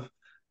lot of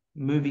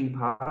moving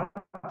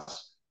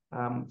parts.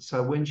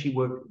 So when she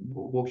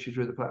walks you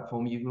through the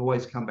platform, you can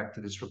always come back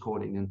to this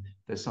recording and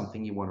there's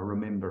something you want to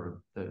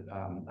remember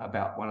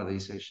about one of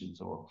these sessions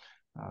or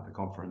the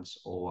conference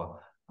or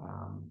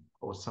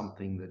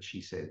something that she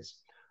says.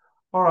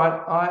 All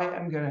right, I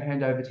am going to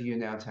hand over to you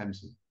now,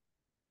 Tamsin.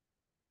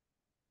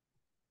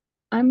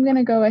 I'm going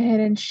to go ahead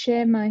and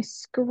share my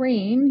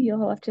screen.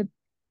 You'll have to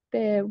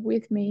bear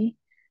with me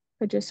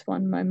for just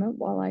one moment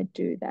while I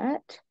do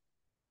that.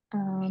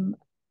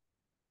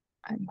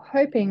 I'm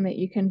hoping that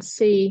you can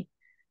see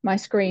my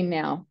screen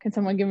now. Can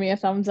someone give me a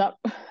thumbs up?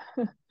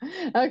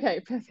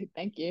 Okay, perfect.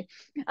 Thank you.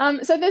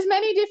 So there's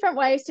many different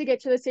ways to get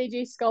to the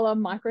CGScholar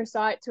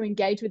microsite to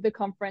engage with the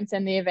conference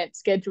and the event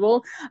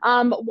schedule.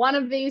 One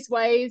of these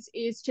ways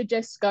is to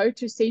just go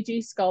to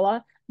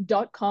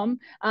CGScholar.com.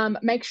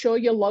 Make sure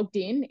you're logged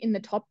in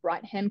the top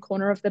right hand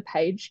corner of the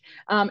page.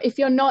 If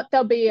you're not,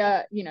 there'll be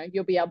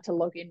you'll be able to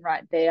log in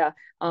right there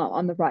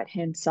on the right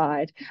hand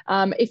side.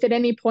 If at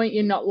any point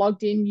you're not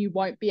logged in, you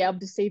won't be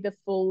able to see the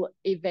full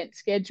event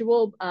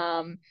schedule.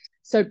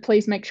 So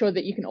please make sure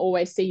that you can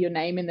always see your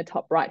name in the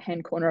top right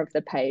hand corner of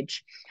the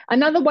page.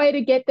 Another way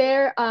to get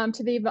there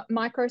to the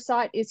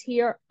microsite is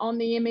here on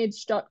the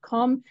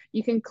image.com.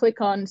 You can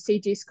click on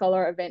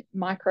CGScholar Event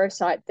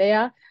Mircrosite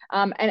there.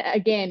 And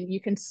again,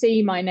 you can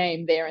see my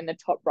name there in the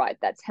top right.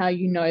 That's how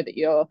you know that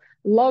you're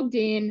logged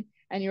in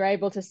and you're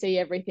able to see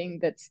everything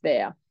that's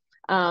there.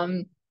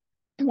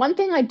 One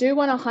thing I do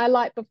want to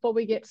highlight before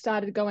we get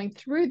started going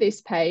through this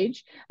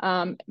page,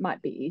 it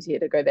might be easier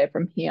to go there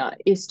from here,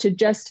 is to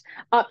just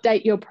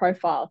update your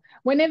profile.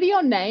 Whenever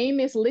your name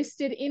is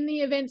listed in the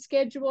event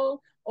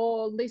schedule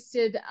or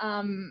listed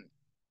in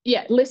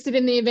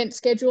the event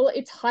schedule,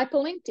 it's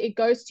hyperlinked. It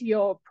goes to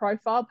your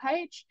profile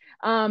page.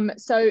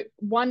 So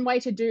one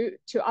way to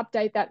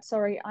update that,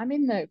 sorry, I'm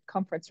in the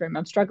conference room.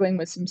 I'm struggling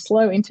with some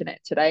slow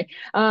internet today,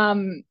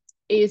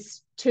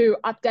 is to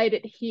update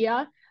it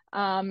here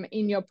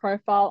in your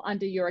profile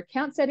under your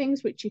account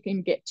settings, which you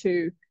can get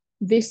to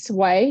this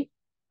way,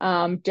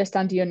 just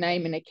under your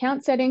name and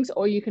account settings,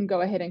 or you can go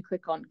ahead and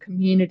click on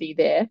community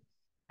there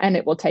and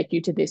it will take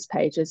you to this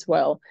page as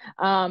well.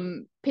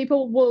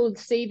 People will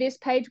see this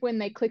page when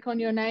they click on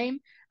your name.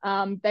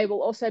 They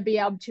will also be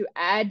able to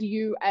add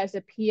you as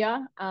a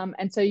peer,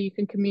 and so you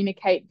can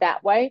communicate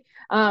that way.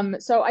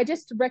 So I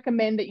just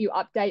recommend that you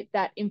update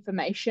that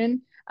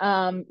information.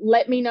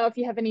 Let me know if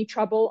you have any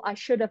trouble.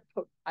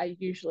 I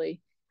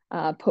usually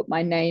put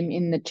my name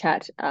in the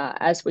chat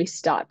as we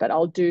start, but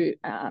I'll do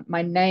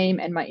my name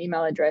and my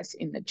email address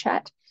in the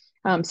chat.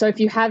 So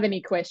if you have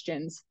any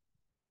questions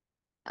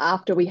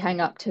after we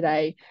hang up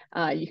today,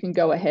 you can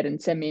go ahead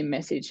and send me a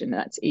message and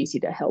that's easy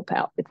to help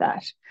out with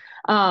that.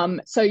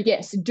 So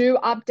yes, do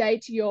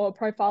update your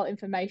profile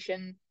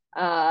information.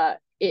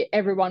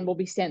 Everyone will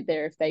be sent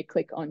there if they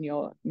click on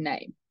your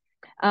name.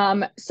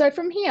 So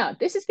from here,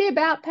 this is the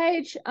about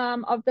page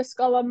of the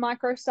Scholar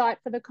microsite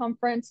for the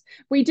conference.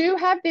 We do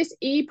have this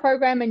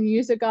e-program and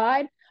user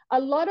guide. A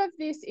lot of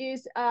this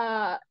is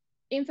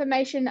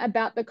information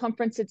about the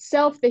conference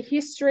itself, the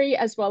history,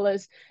 as well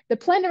as the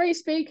plenary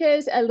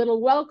speakers, a little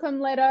welcome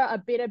letter, a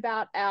bit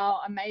about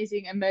our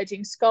amazing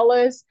emerging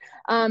scholars.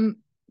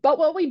 But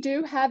what we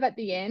do have at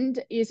the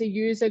end is a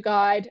user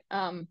guide.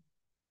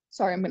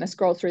 Sorry, I'm going to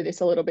scroll through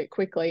this a little bit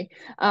quickly.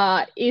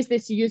 Is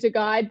this user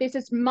guide? This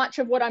is much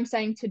of what I'm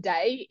saying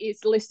today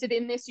is listed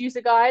in this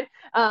user guide.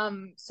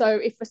 So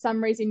if for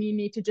some reason you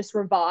need to just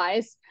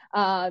revise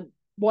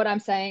what I'm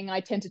saying,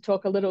 I tend to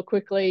talk a little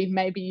quickly.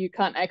 Maybe you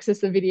can't access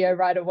the video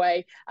right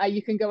away.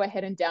 You can go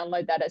ahead and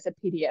download that as a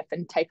PDF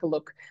and take a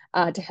look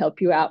to help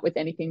you out with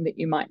anything that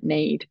you might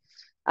need.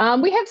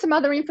 We have some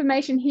other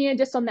information here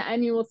just on the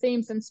annual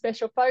themes and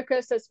special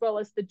focus, as well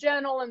as the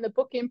journal and the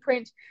book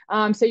imprint.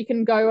 So you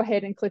can go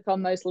ahead and click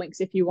on those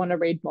links if you want to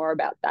read more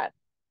about that.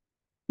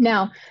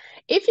 Now,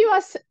 if you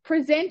are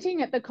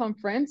presenting at the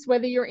conference,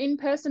 whether you're in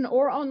person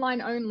or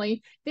online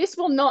only, this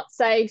will not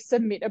say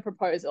submit a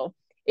proposal.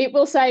 It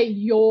will say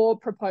your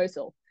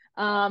proposal.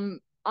 I'm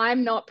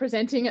not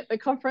presenting at the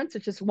conference,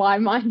 which is why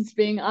mine's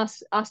being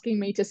asking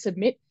me to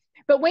submit.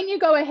 But when you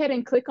go ahead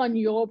and click on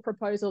your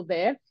proposal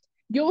there,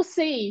 you'll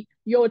see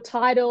your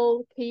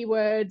title,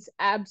 keywords,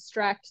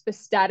 abstract, the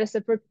status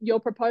of your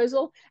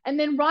proposal. And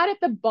then right at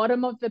the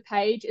bottom of the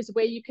page is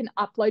where you can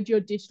upload your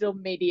digital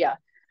media.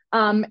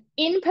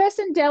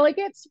 In-person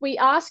delegates, we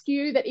ask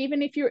you that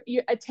even if you're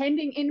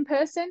attending in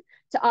person,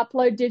 to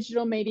upload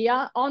digital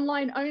media.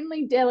 Online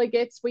only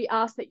delegates, we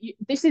ask that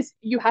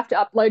you have to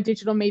upload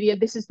digital media.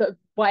 This is the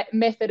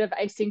method of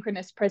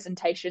asynchronous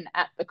presentation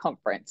at the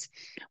conference.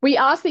 We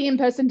ask the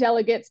in-person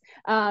delegates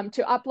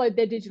to upload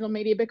their digital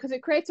media because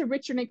it creates a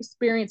richer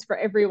experience for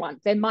everyone.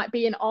 There might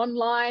be an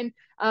online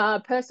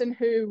person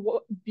who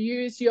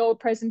views your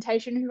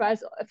presentation who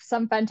has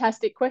some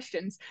fantastic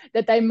questions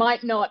that they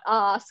might not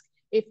ask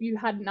if you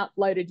hadn't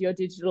uploaded your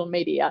digital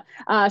media.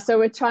 So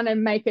we're trying to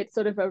make it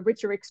sort of a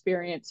richer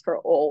experience for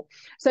all.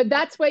 So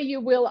that's where you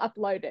will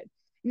upload it.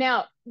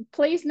 Now,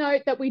 please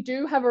note that we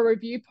do have a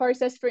review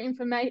process for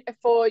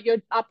your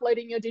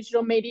uploading your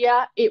digital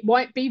media. It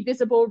won't be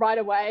visible right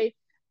away.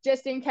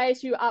 Just in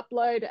case you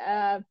upload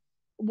a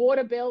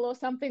water bill or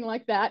something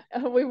like that,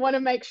 we want to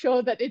make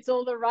sure that it's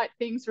all the right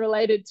things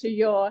related to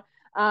your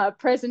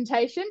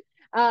presentation.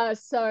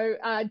 So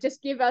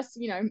just give us,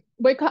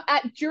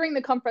 during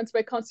the conference,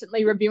 we're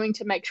constantly reviewing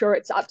to make sure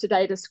it's up to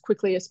date as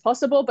quickly as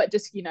possible, but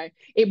just,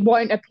 it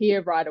won't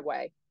appear right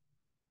away.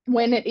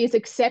 When it is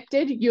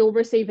accepted, you'll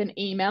receive an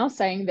email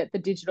saying that the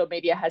digital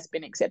media has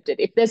been accepted.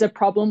 If there's a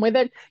problem with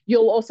it,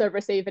 you'll also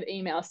receive an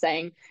email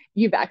saying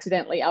you've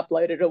accidentally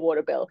uploaded a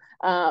water bill.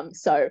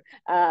 So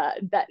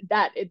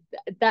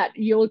that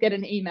you'll get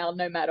an email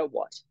no matter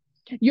what.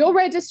 Your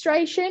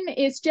registration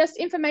is just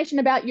information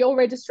about your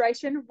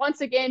registration.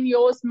 Once again,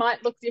 yours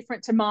might look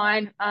different to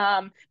mine,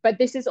 but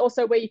this is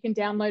also where you can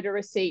download a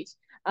receipt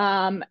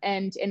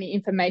and any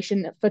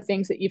information for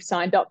things that you've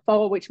signed up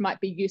for, which might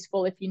be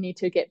useful if you need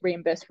to get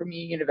reimbursed from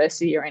your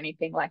university or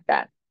anything like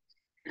that.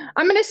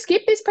 I'm going to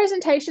skip this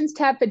presentations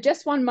tab for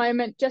just one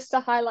moment, just to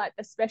highlight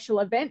the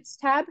special events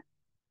tab.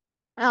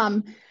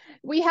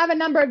 We have a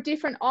number of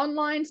different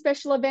online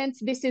special events.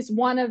 This is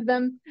one of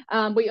them.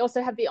 We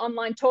also have the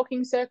online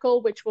talking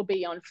circle, which will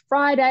be on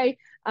Friday.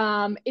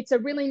 It's a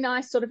really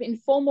nice sort of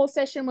informal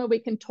session where we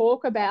can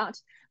talk about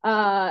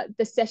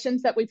the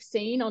sessions that we've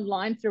seen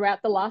online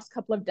throughout the last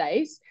couple of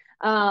days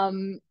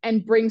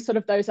and bring sort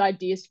of those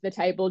ideas to the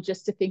table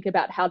just to think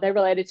about how they're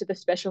related to the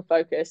special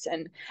focus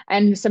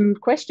and some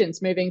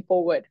questions moving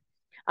forward.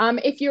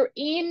 If you're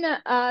in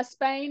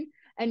Spain,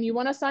 and you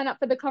want to sign up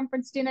for the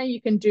conference dinner, you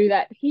can do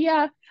that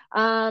here.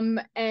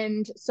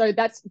 And so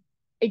that's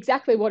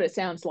exactly what it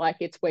sounds like.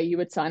 It's where you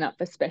would sign up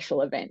for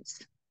special events.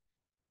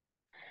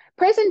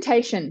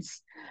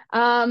 Presentations.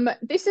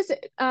 This is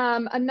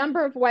a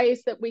number of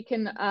ways that we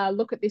can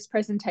look at this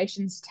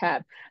presentations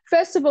tab.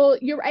 First of all,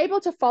 you're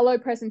able to follow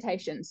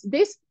presentations.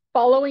 This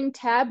following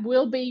tab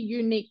will be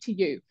unique to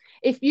you.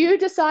 If you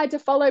decide to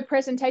follow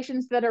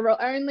presentations that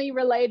are only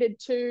related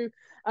to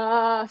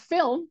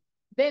film,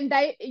 then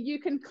you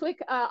can click,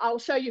 I'll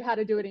show you how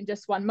to do it in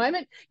just one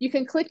moment. You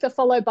can click the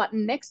follow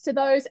button next to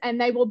those and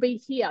they will be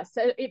here.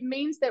 So it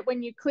means that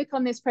when you click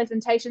on this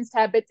presentations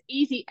tab, it's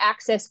easy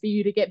access for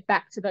you to get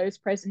back to those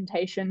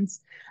presentations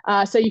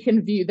so you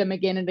can view them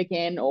again and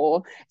again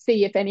or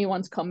see if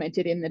anyone's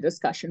commented in the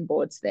discussion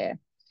boards there.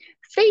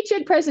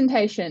 Featured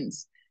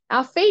presentations.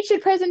 Our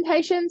featured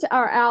presentations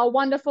are our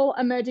wonderful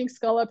Emerging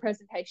Scholar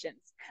presentations.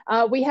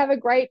 We have a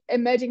great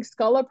Emerging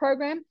Scholar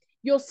program.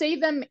 You'll see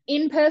them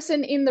in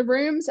person in the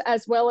rooms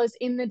as well as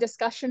in the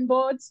discussion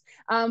boards.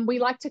 We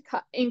like to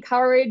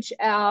encourage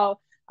our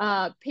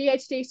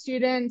PhD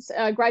students,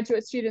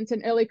 graduate students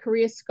and early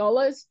career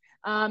scholars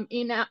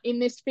in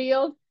this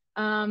field.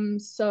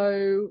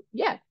 So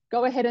yeah,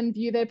 go ahead and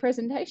view their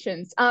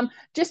presentations.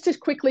 Just to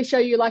quickly show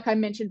you, like I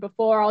mentioned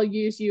before, I'll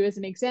use you as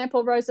an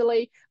example,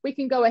 Rosalie. We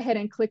can go ahead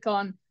and click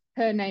on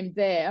her name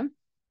there.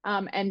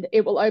 And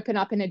it will open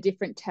up in a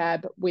different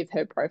tab with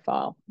her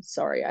profile.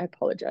 Sorry, I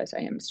apologize.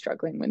 I am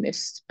struggling with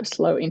this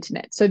slow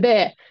internet. So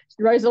there,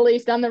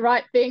 Rosalie's done the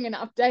right thing and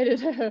updated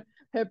her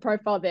her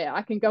profile there,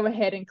 I can go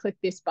ahead and click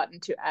this button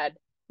to add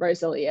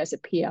Rosalie as a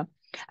peer.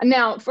 And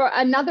now for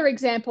another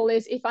example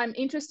is if I'm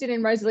interested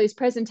in Rosalie's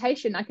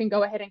presentation, I can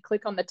go ahead and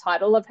click on the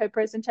title of her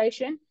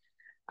presentation,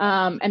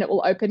 and it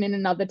will open in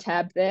another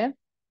tab there.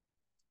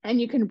 And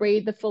you can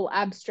read the full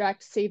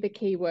abstract, see the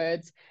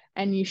keywords,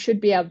 and you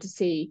should be able to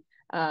see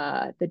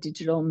the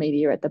digital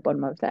media at the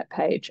bottom of that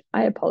page.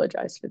 I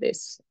apologize for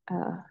this.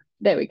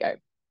 There we go.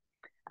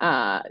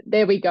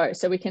 There we go.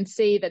 So we can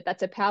see that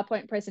that's a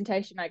PowerPoint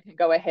presentation. I can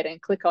go ahead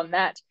and click on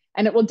that,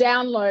 and it will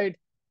download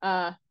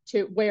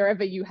to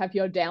wherever you have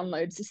your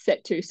downloads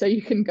set to. So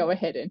you can go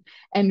ahead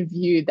and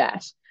view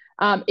that.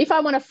 If I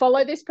want to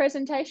follow this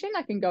presentation,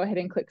 I can go ahead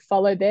and click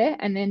follow there.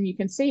 And then you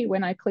can see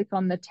when I click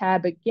on the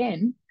tab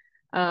again,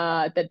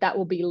 that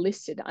will be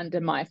listed under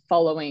my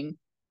following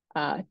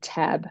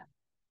tab.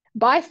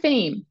 By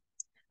theme,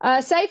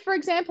 say for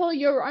example,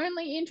 you're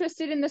only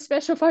interested in the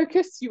special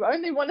focus, you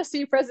only want to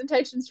see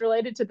presentations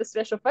related to the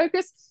special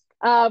focus,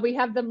 we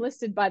have them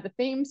listed by the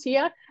themes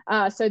here.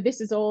 So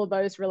this is all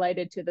those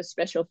related to the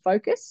special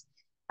focus.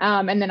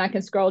 And then I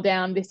can scroll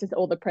down, this is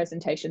all the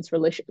presentations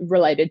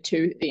related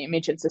to the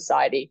Image and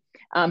Society,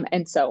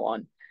 and so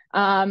on.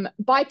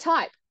 By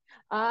type,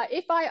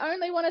 if I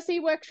only want to see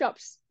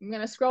workshops, I'm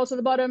going to scroll to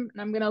the bottom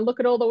and I'm going to look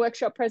at all the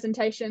workshop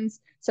presentations.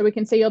 So we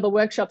can see all the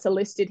workshops are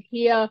listed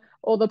here.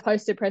 All the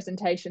poster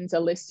presentations are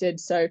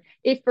listed. So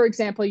if, for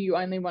example, you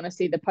only want to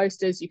see the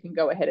posters, you can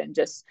go ahead and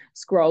just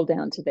scroll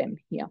down to them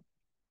here.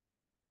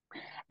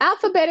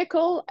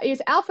 Alphabetical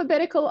is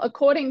alphabetical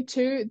according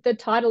to the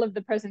title of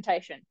the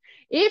presentation.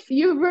 If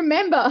you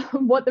remember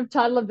what the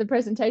title of the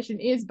presentation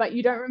is, but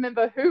you don't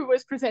remember who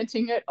was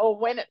presenting it or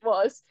when it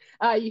was,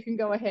 you can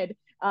go ahead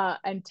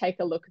and take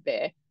a look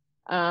there.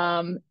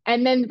 And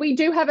then we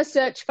do have a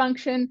search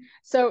function.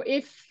 So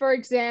if, for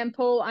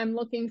example, I'm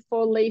looking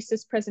for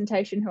Lisa's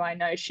presentation, who I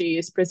know she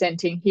is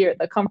presenting here at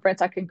the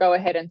conference, I can go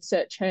ahead and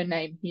search her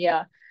name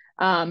here.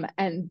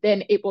 And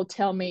then it will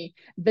tell me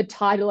the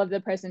title of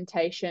the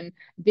presentation,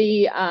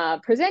 the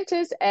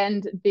presenters,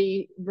 and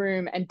the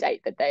room and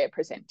date that they are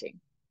presenting.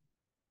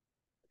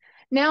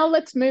 Now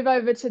let's move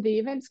over to the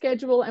event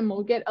schedule and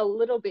we'll get a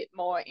little bit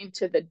more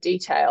into the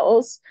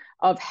details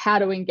of how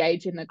to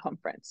engage in the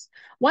conference.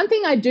 One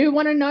thing I do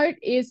want to note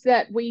is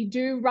that we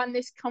do run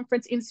this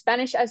conference in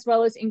Spanish as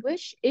well as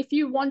English. If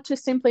you want to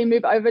simply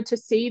move over to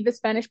see the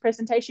Spanish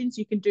presentations,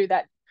 you can do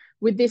that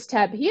with this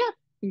tab here.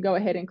 You can go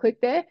ahead and click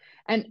there.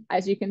 And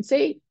as you can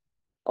see,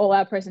 all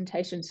our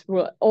presentations,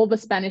 all the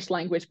Spanish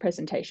language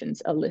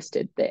presentations are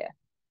listed there.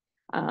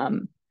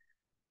 Janine,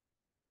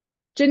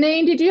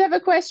 did you have a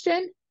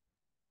question?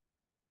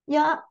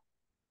 Yeah,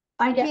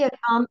 I did.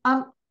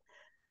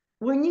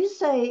 When you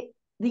say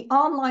the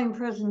online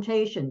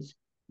presentations,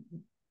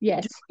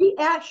 yes, do we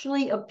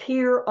actually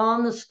appear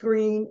on the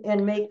screen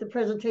and make the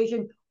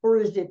presentation, or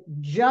is it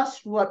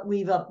just what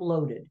we've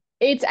uploaded?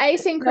 It's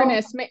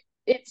asynchronous. No.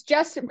 It's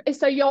just,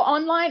 so your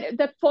online,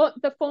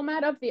 the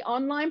format of the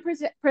online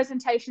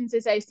presentations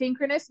is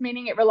asynchronous,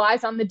 meaning it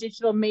relies on the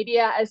digital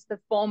media as the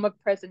form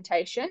of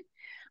presentation.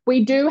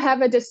 We do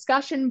have a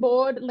discussion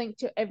board linked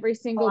to every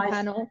single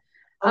panel. Okay.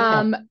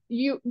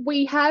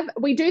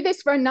 We do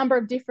this for a number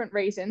of different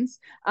reasons.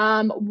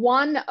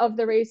 One of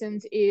the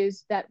reasons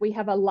is that we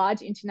have a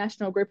large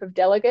international group of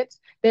delegates.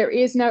 There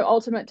is no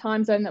ultimate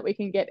time zone that we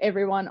can get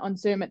everyone on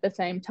Zoom at the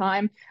same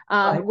time.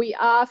 Right. We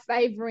are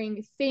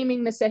favoring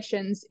theming the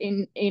sessions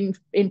in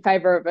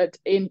favor of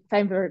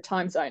a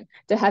time zone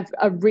to have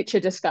a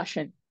richer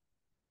discussion.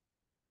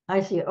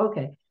 I see.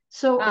 Okay.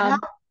 So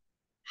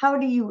how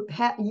do you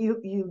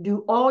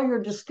do all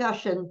your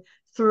discussion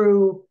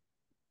through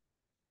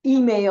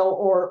email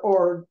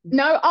or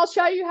no? I'll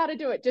show you how to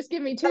do it. Just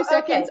give me 2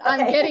 seconds.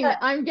 I'm getting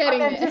I'm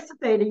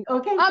anticipating.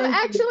 Okay.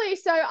 Actually,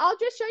 so I'll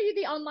just show you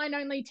the online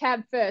only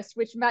tab first,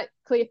 which might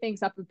clear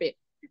things up a bit.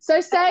 So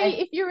say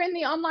if you're in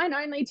the online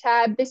only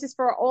tab, this is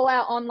for all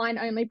our online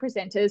only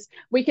presenters.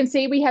 We can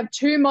see we have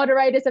 2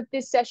 moderators of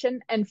this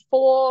session and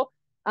 4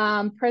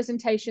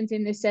 presentations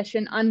in this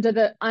session under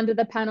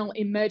the panel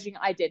Emerging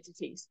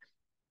Identities.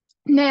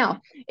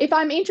 Now, if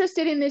I'm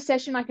interested in this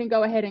session, I can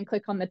go ahead and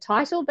click on the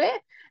title there,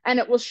 and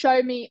it will show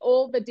me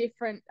all the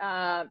different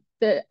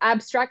the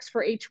abstracts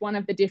for each one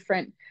of the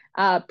different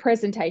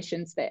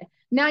presentations there.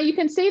 Now you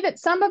can see that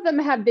some of them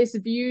have this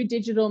view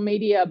digital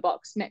media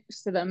box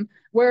next to them,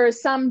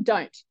 whereas some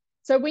don't.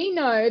 So we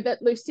know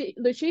that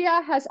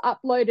Lucia has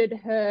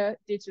uploaded her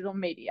digital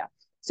media.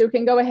 So we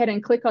can go ahead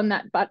and click on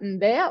that button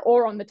there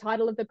or on the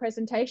title of the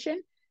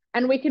presentation,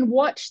 and we can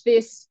watch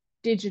this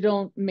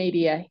digital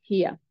media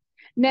here.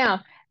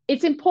 Now,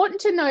 it's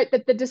important to note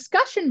that the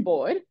discussion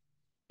board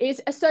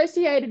is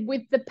associated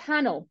with the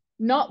panel,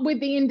 not with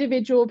the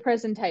individual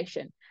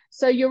presentation.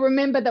 So you'll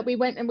remember that we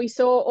went and we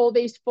saw all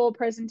these 4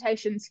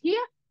 presentations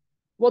here.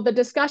 Well, the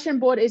discussion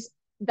board is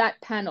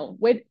that panel.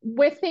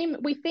 We theme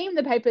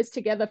the papers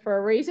together for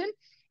a reason,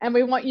 and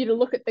we want you to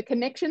look at the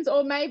connections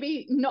or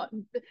maybe not,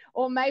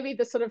 or maybe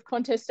the sort of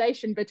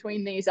contestation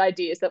between these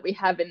ideas that we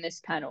have in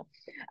this panel.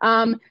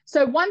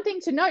 So one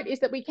thing to note is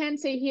that we can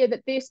see here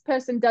that this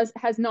person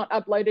has not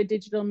uploaded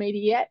digital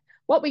media yet.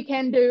 What we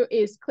can do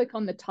is click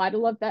on the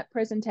title of that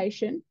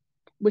presentation,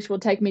 which will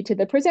take me to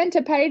the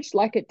presenter page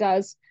like it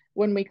does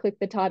when we click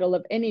the title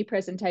of any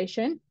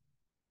presentation.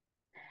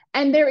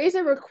 And there is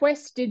a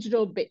request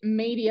digital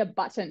media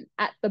button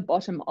at the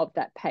bottom of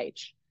that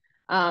page.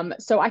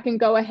 So I can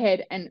go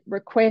ahead and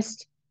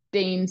request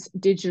Dean's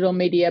digital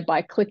media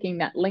by clicking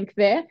that link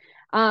there.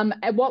 And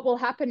what will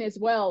happen as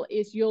well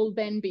is you'll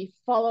then be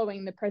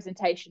following the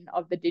presentation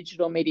of the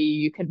digital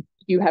media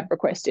you have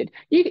requested.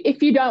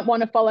 If you don't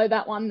want to follow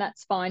that one,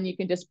 that's fine. You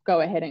can just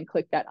go ahead and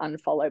click that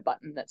unfollow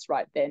button that's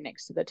right there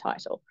next to the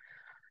title.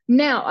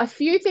 Now, a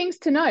few things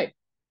to note.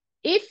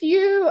 If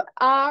you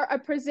are a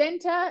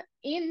presenter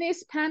in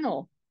this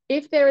panel,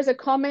 if there is a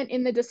comment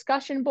in the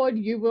discussion board,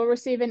 you will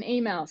receive an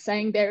email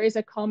saying there is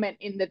a comment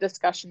in the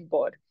discussion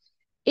board.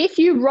 If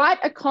you write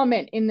a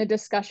comment in the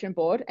discussion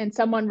board and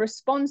someone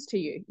responds to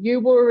you, you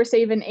will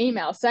receive an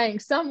email saying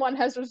someone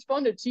has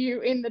responded to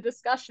you in the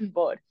discussion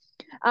board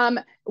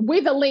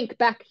with a link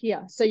back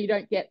here so you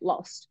don't get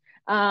lost.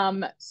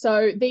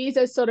 So these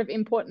are sort of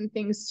important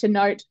things to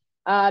note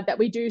that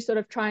we do sort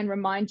of try and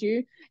remind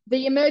you.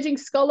 The emerging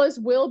scholars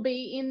will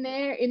be in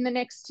there in the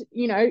next,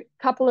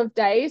 couple of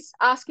days,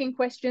 asking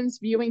questions,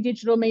 viewing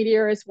digital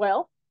media as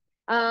well.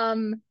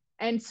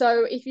 And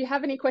so if you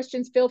have any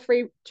questions, feel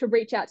free to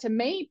reach out to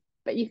me,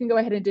 but you can go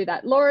ahead and do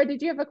that. Laura,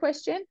 did you have a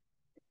question?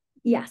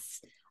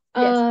 Yes.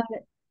 Yes.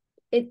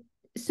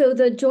 So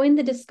the join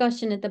the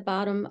discussion at the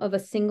bottom of a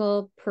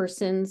single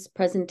person's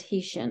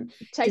presentation.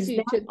 Takes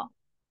you to...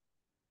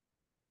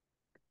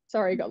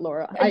 Sorry, I got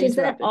Laura. Does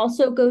that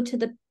also go to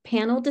the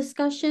panel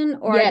discussion,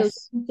 or yes, are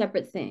those two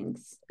separate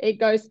things? It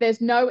goes,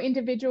 there's no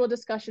individual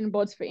discussion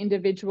boards for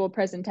individual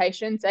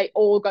presentations. They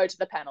all go to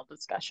the panel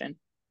discussion.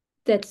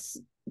 That's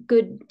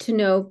good to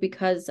know,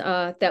 because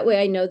that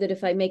way I know that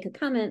if I make a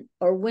comment,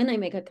 or when I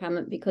make a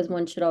comment, because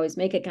one should always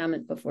make a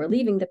comment before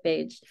leaving the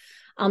page,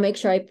 I'll make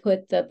sure I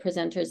put the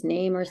presenter's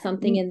name or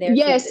something in there.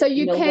 Yes, so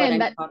you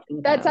can.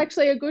 That's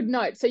actually a good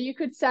note. So you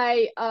could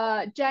say,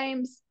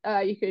 James,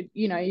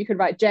 you could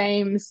write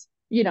James,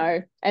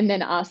 and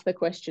then ask the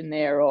question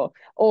there, or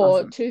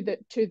awesome.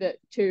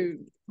 to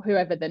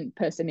whoever the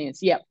person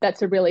is. Yep,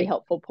 that's a really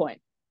helpful point.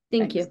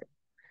 Thank you.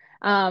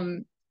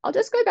 I'll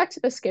just go back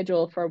to the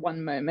schedule for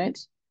one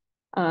moment.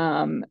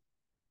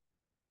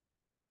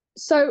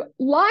 So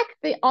like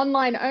the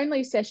online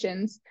only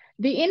sessions,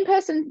 the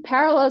in-person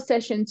parallel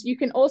sessions, you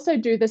can also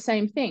do the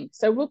same thing.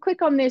 So we'll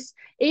click on this.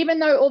 Even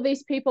though all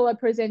these people are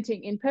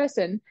presenting in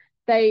person,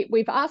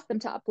 we've asked them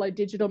to upload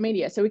digital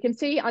media. So we can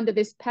see under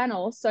this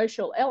panel,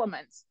 social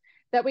elements,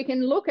 that we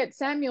can look at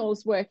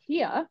Samuel's work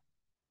here,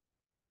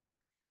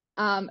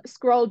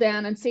 scroll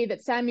down and see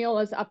that Samuel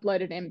has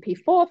uploaded an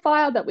MP4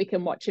 file that we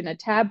can watch in a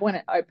tab when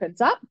it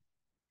opens up.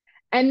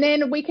 And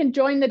then we can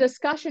join the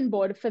discussion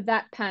board for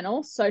that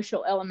panel,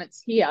 social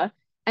elements here,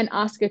 and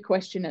ask a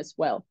question as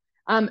well.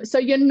 So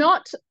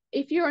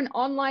if you're an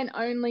online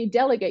only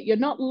delegate, you're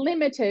not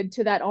limited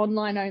to that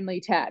online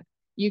only tab.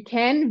 You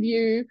can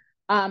view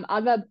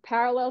other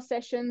parallel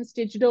sessions,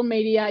 digital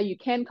media, you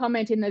can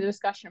comment in the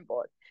discussion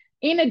board.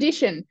 In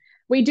addition,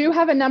 we do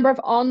have a number of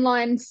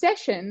online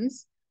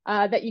sessions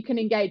that you can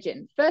engage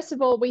in. First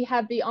of all, we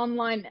have the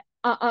online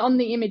on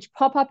the image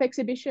pop-up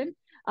exhibition.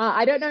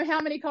 I don't know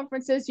how many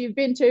conferences you've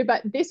been to,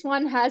 but this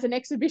one has an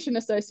exhibition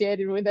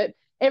associated with it.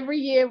 Every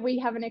year we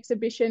have an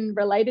exhibition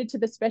related to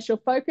the special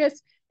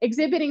focus,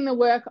 exhibiting the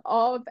work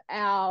of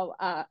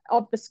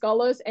the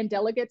scholars and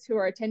delegates who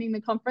are attending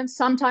the conference.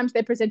 Sometimes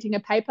they're presenting a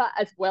paper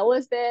as well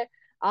as their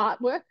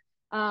artwork.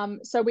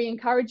 So we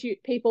encourage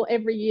people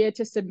every year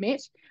to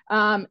submit.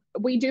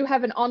 We do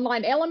have an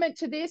online element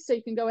to this, so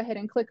you can go ahead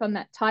and click on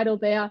that title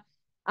there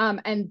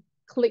and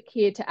click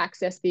here to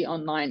access the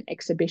online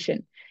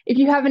exhibition. If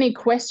you have any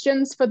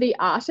questions for the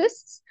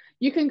artists,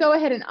 you can go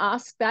ahead and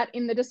ask that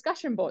in the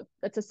discussion board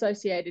that's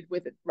associated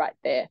with it right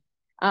there.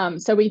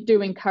 So we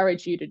do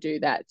encourage you to do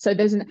that. So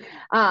there's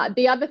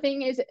the other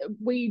thing is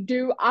we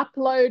do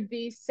upload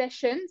these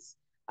sessions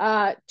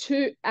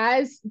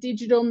as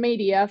digital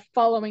media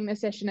following the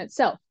session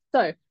itself.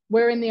 So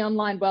we're in the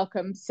online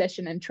welcome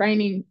session and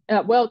training,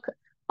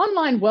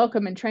 online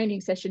welcome and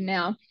training session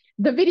now.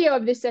 The video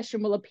of this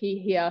session will appear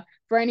here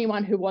for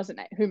anyone who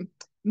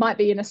might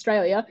be in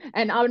Australia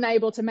and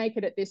unable to make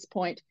it at this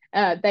point.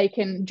 They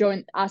can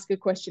ask a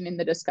question in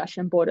the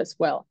discussion board as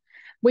well.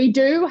 We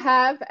do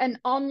have an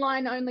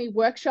online only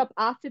workshop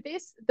after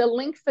this. The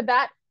link for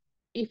that,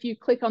 if you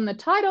click on the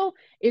title,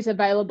 is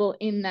available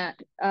in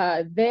that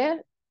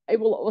there. It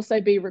will also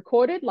be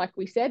recorded, like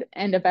we said,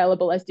 and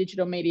available as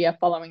digital media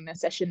following the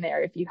session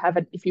there if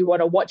you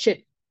want to watch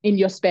it in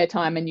your spare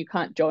time and you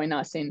can't join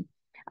us in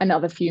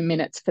another few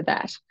minutes for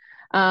that.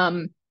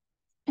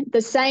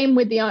 The same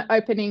with the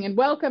opening and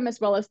welcome, as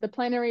well as the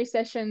plenary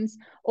sessions.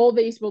 All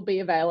these will be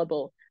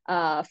available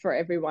for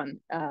everyone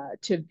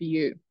to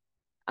view.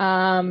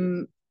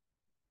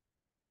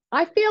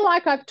 I feel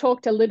like I've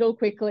talked a little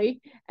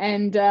quickly,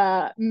 and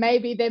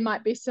maybe there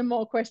might be some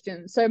more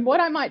questions. So what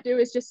I might do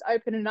is just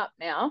open it up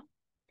now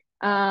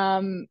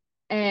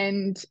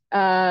and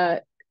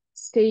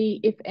see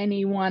if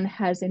anyone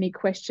has any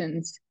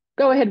questions.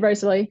 Go ahead,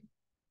 Rosalie.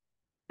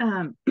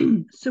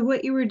 So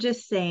what you were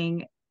just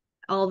saying,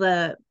 all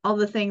the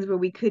things where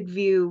we could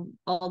view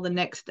all the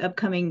next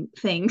upcoming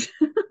things.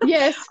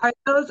 Yes.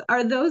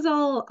 Are those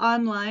all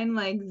online,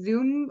 like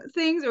Zoom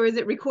things, or is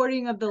it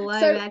recording of the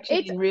live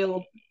action in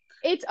real?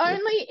 It's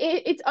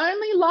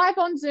only live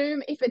on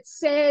Zoom if it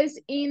says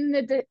in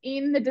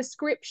the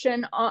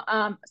description.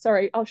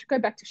 Sorry, I'll go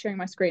back to sharing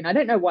my screen. I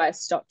don't know why I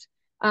stopped.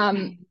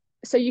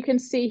 So you can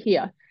see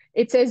here.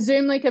 It says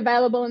Zoom link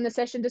available in the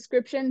session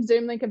description,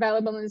 Zoom link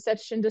available in the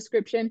session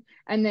description.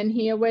 And then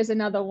here, where's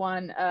another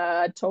one?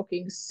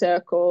 Talking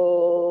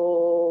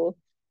circle.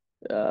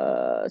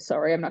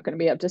 Sorry, I'm not going to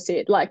be able to see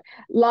it. Like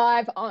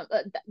live on,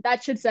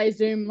 that should say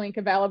Zoom link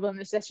available in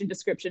the session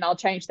description. I'll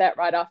change that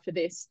right after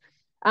this.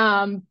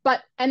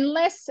 But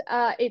unless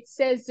it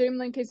says Zoom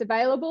link is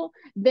available,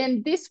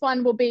 then this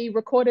one will be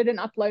recorded and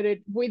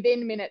uploaded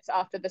within minutes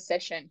after the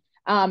session,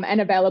 and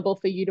available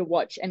for you to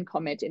watch and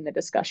comment in the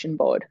discussion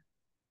board.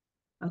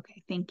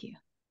 Okay, thank you.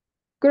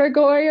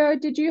 Gregorio,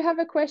 did you have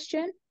a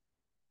question?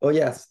 Oh,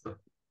 yes.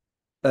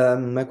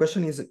 My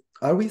question is,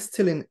 are we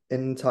still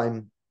in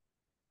time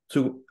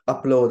to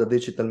upload a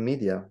digital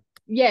media?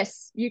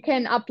 Yes, you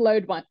can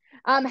upload one.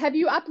 Have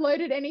you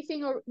uploaded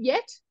anything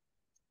yet?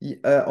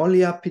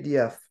 Only a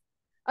PDF.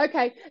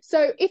 Okay,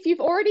 so if you've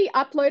already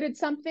uploaded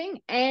something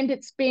and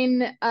it's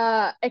been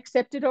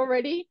accepted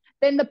already,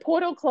 then the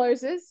portal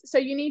closes. So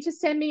you need to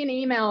send me an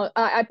email.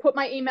 I put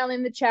my email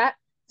in the chat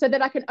so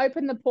that I can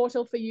open the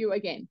portal for you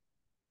again.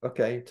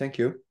 Okay, thank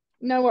you.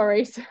 No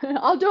worries.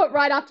 I'll do it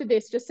right after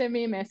this. Just send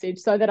me a message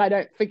so that I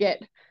don't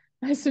forget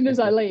as soon as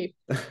I leave.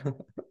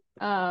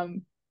 Are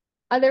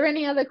there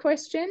any other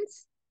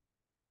questions?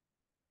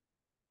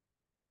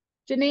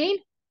 Janine,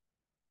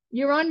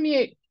 you're on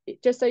mute,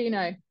 just so you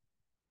know.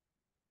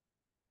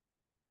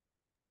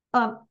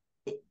 I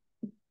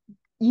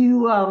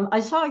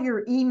saw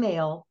your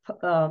email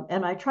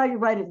and I tried to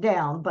write it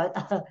down, but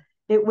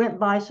it went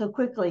by so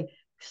quickly.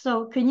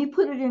 So can you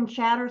put it in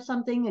chat or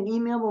something, an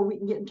email where we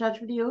can get in touch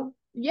with you?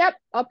 Yep,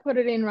 I'll put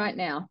it in right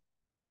now.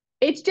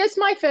 It's just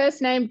my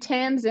first name,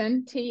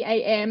 Tamsyn,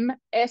 TAMSYN,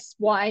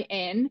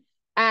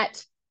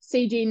 at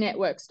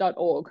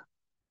cgnetworks.org.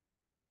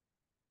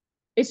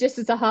 It's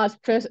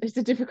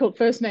a difficult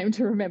first name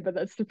to remember.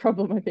 That's the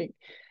problem, I think.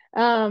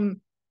 And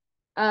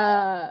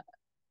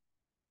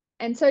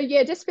so,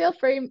 yeah, just feel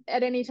free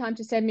at any time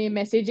to send me a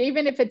message,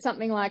 even if it's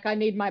something like I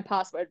need my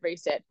password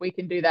reset. We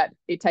can do that.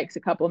 It takes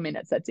a couple of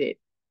minutes. That's it.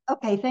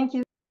 Okay, thank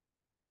you.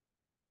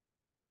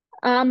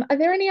 Are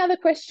there any other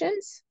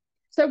questions?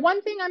 So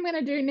one thing I'm going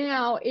to do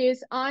now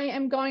is I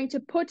am going to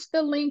put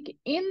the link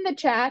in the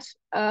chat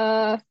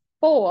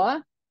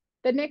for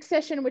the next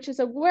session, which is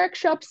a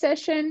workshop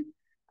session.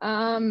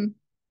 If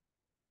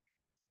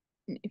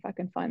I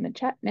can find the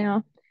chat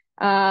now.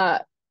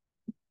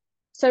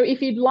 So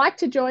if you'd like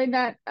to join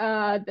that,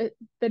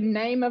 the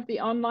name of the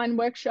online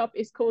workshop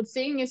is called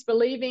Seeing is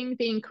Believing,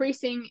 the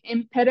Increasing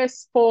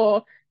Impetus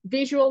for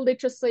Visual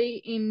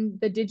Literacy in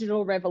the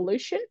Digital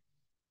Revolution.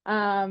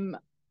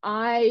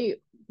 It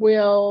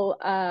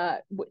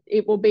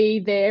will be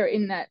there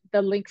in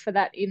the link for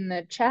that in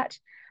the chat.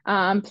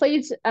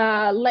 Please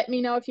let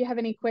me know if you have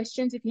any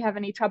questions. If you have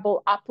any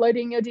trouble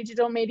uploading your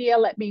digital media,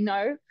 let me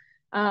know.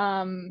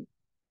 And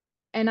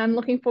I'm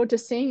looking forward to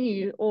seeing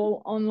you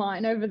all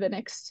online over the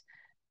next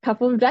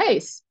couple of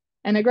days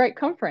and a great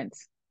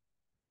conference.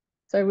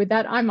 So with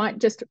that, I might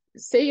just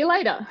see you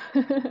later.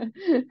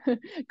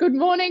 Good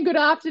morning, good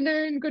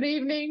afternoon, good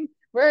evening,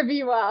 wherever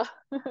you are.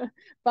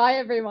 Bye,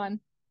 everyone.